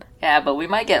forever in. Yeah, but we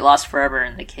might get lost forever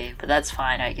in the cave, but that's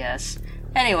fine, I guess.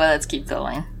 Anyway, let's keep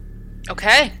going.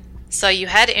 Okay, so you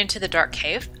head into the dark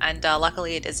cave, and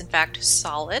luckily it is in fact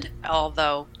solid,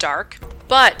 although dark.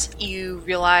 But you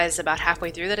realize about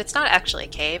halfway through that it's not actually a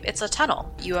cave, it's a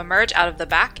tunnel. You emerge out of the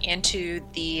back into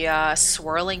the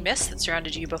swirling mist that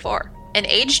surrounded you before. An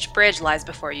aged bridge lies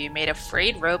before you, made of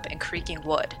frayed rope and creaking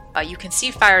wood. You can see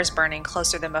fires burning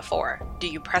closer than before. Do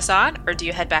you press on, or do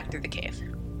you head back through the cave?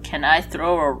 Can I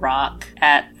throw a rock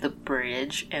at the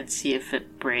bridge and see if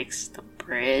it breaks the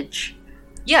bridge?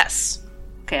 Yes.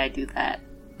 Okay, I do that.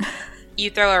 You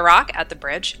throw a rock at the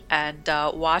bridge and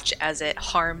watch as it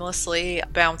harmlessly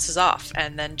bounces off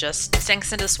and then just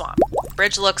sinks into the swamp. The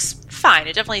bridge looks fine.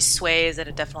 It definitely sways and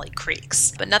it definitely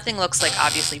creaks, but nothing looks like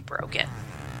obviously broken.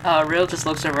 Real just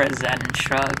looks over at Zen and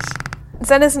shrugs.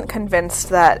 Zen isn't convinced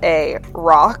that a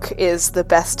rock is the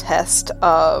best test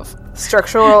of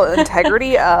structural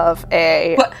integrity of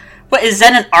a... What, is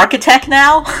Zen an architect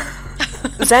now?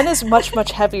 Zen is much,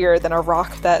 much heavier than a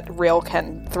rock that Real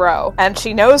can throw, and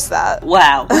she knows that.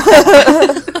 Wow.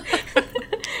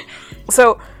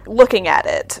 So, looking at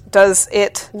it, does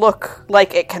it look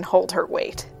like it can hold her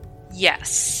weight?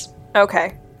 Yes.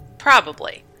 Okay.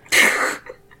 Probably.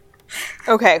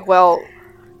 Okay, well,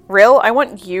 Real, I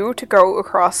want you to go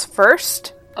across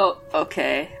first. Oh,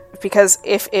 okay. Because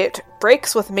if it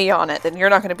breaks with me on it, then you're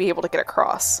not going to be able to get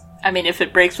across. I mean, if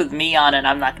it breaks with me on it,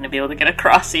 I'm not going to be able to get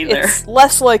across either. It's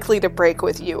less likely to break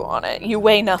with you on it. You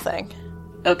weigh nothing.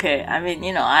 Okay, I mean,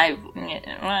 you know,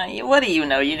 what do you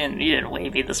know? You didn't weigh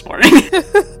me this morning.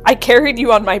 I carried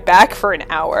you on my back for an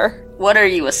hour. What are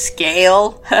you, a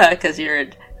scale? Because you're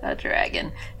a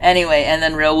dragon. Anyway, and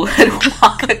then Real would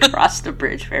walk across the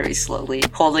bridge very slowly,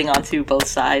 holding onto both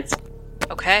sides.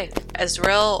 Okay. As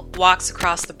Real walks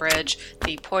across the bridge,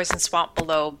 the poison swamp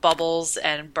below bubbles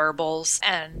and burbles,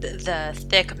 and the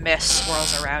thick mist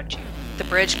swirls around you. The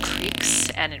bridge creaks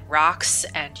and it rocks,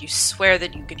 and you swear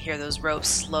that you can hear those ropes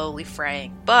slowly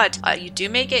fraying. But you do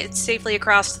make it safely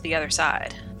across to the other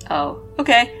side. Oh,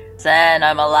 okay. Zen,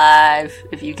 I'm alive.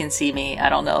 If you can see me, I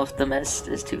don't know if the mist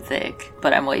is too thick,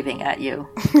 but I'm waving at you.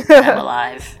 I'm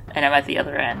alive, and I'm at the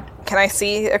other end. Can I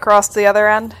see across the other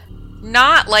end?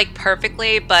 Not, like,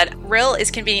 perfectly, but Rill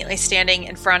is conveniently standing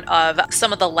in front of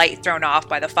some of the light thrown off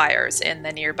by the fires in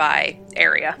the nearby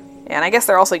area. And I guess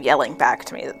they're also yelling back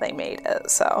to me that they made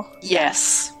it, so...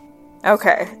 Yes.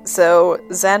 Okay, so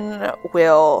Zen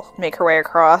will make her way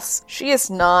across. She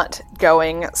is not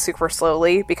going super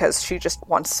slowly because she just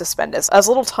wants to spend as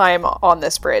little time on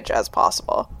this bridge as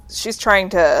possible. She's trying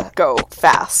to go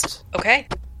fast. Okay.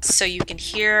 So you can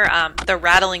hear the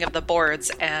rattling of the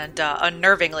boards, and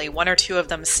unnervingly, one or two of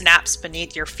them snaps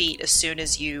beneath your feet as soon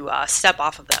as you step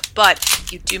off of them.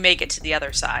 But you do make it to the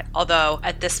other side. Although,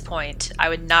 at this point, I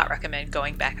would not recommend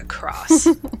going back across.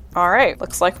 Alright,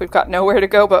 looks like we've got nowhere to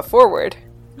go but forward.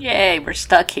 Yay, we're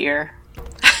stuck here.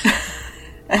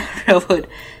 I would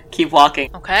keep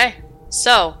walking. Okay.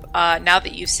 So, now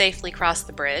that you've safely crossed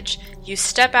the bridge, you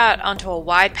step out onto a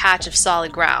wide patch of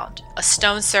solid ground, a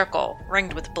stone circle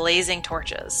ringed with blazing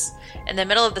torches. In the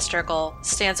middle of the circle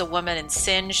stands a woman in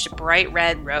singed, bright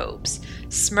red robes,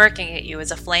 smirking at you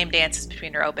as a flame dances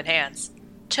between her open hands.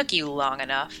 Took you long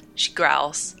enough, she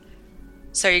growls.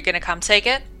 So you're gonna come take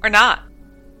it, or not?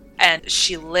 And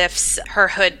she lifts her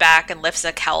hood back and lifts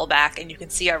a cowl back, and you can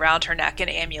see around her neck an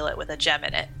amulet with a gem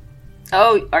in it.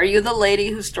 Oh, are you the lady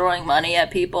who's throwing money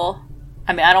at people?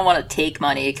 I mean, I don't want to take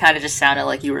money. It kind of just sounded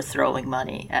like you were throwing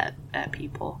money at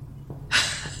people.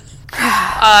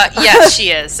 Yes,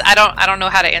 she is. I don't know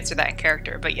how to answer that in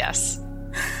character, but yes.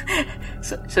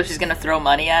 So she's gonna throw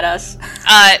money at us?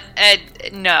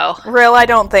 No. Rill, I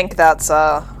don't think that's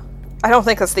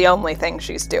the only thing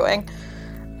she's doing.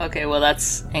 Okay, well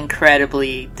that's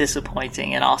incredibly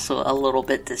disappointing and also a little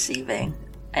bit deceiving.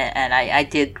 And I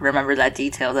did remember that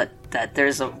detail that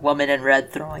there's a woman in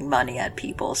red throwing money at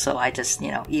people, so I just,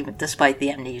 even despite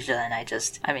the amnesia,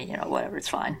 and whatever, it's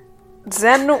fine.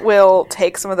 Zen will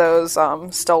take some of those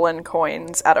stolen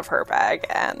coins out of her bag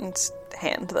and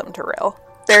hand them to Rill.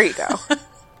 There you go.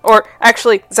 Or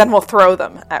actually, Zen will throw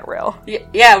them at Rill.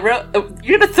 Yeah, Rill,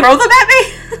 you're gonna throw them at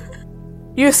me?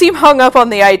 You seem hung up on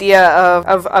the idea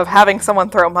of having someone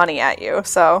throw money at you,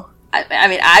 so...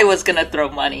 I was gonna throw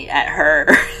money at her.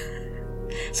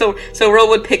 So Rill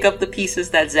would pick up the pieces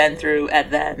that Zen threw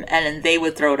at them, and then they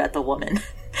would throw it at the woman.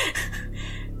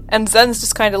 And Zen's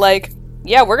just kind of like,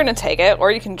 yeah, we're gonna take it,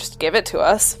 or you can just give it to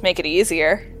us, make it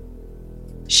easier.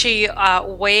 She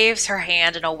waves her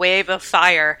hand, and a wave of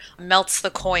fire melts the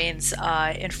coins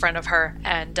in front of her,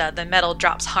 and the metal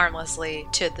drops harmlessly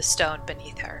to the stone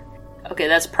beneath her. Okay,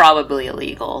 that's probably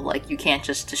illegal. Like, you can't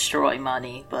just destroy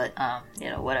money, but,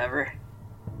 whatever.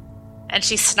 And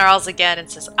she snarls again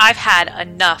and says, I've had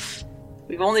enough.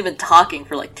 We've only been talking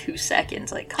for 2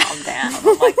 seconds. Calm down.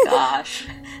 Oh my gosh.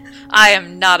 I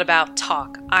am not about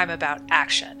talk. I'm about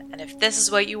action. And if this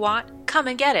is what you want, come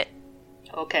and get it.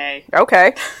 Okay.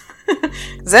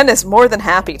 Zen is more than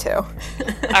happy to.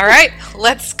 All right,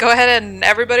 let's go ahead and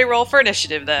everybody roll for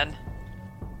initiative then.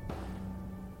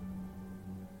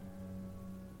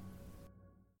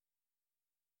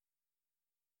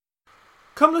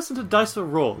 Come listen to Dice Will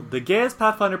Roll, the gayest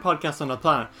Pathfinder podcast on the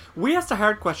planet. We ask the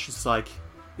hard questions like,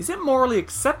 is it morally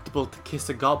acceptable to kiss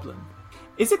a goblin?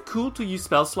 Is it cool to use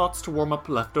spell slots to warm up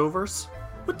leftovers?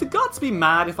 Would the gods be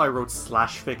mad if I wrote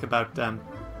slashfic about them?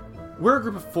 We're a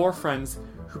group of 4 friends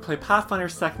who play Pathfinder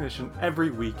 2nd Edition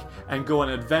every week and go on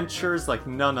adventures like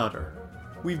none other.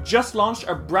 We've just launched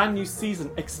our brand new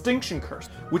season, Extinction Curse,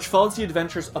 which follows the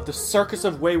adventures of the Circus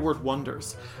of Wayward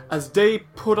Wonders, as they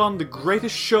put on the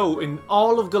greatest show in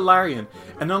all of Golarion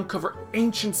and uncover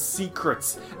ancient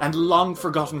secrets and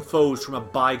long-forgotten foes from a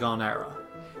bygone era.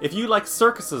 If you like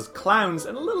circuses, clowns,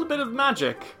 and a little bit of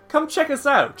magic, come check us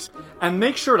out, and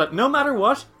make sure that no matter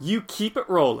what, you keep it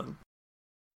rolling.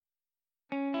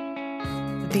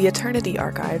 The Eternity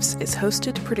Archives is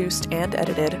hosted, produced, and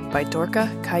edited by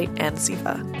Dorka, Kite, and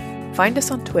Siva. Find us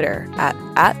on Twitter at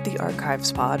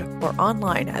 @TheArchivesPod or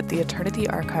online at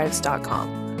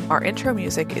theeternityarchives.com. Our intro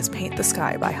music is Paint the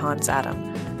Sky by Hans Adam,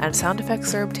 and sound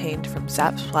effects are obtained from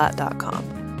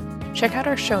zapsplat.com. Check out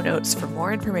our show notes for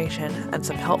more information and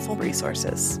some helpful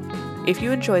resources. If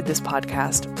you enjoyed this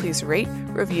podcast, please rate,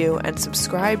 review, and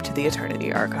subscribe to The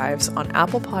Eternity Archives on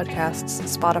Apple Podcasts,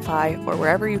 Spotify, or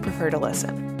wherever you prefer to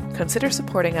listen. Consider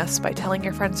supporting us by telling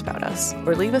your friends about us,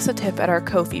 or leave us a tip at our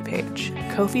Ko-fi page,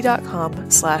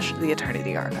 ko-fi.com/The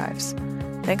Eternity Archives.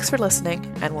 Thanks for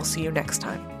listening, and we'll see you next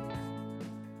time.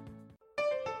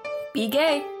 Be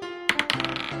gay.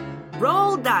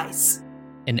 Roll dice.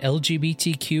 An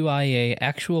LGBTQIA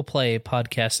actual play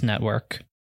podcast network.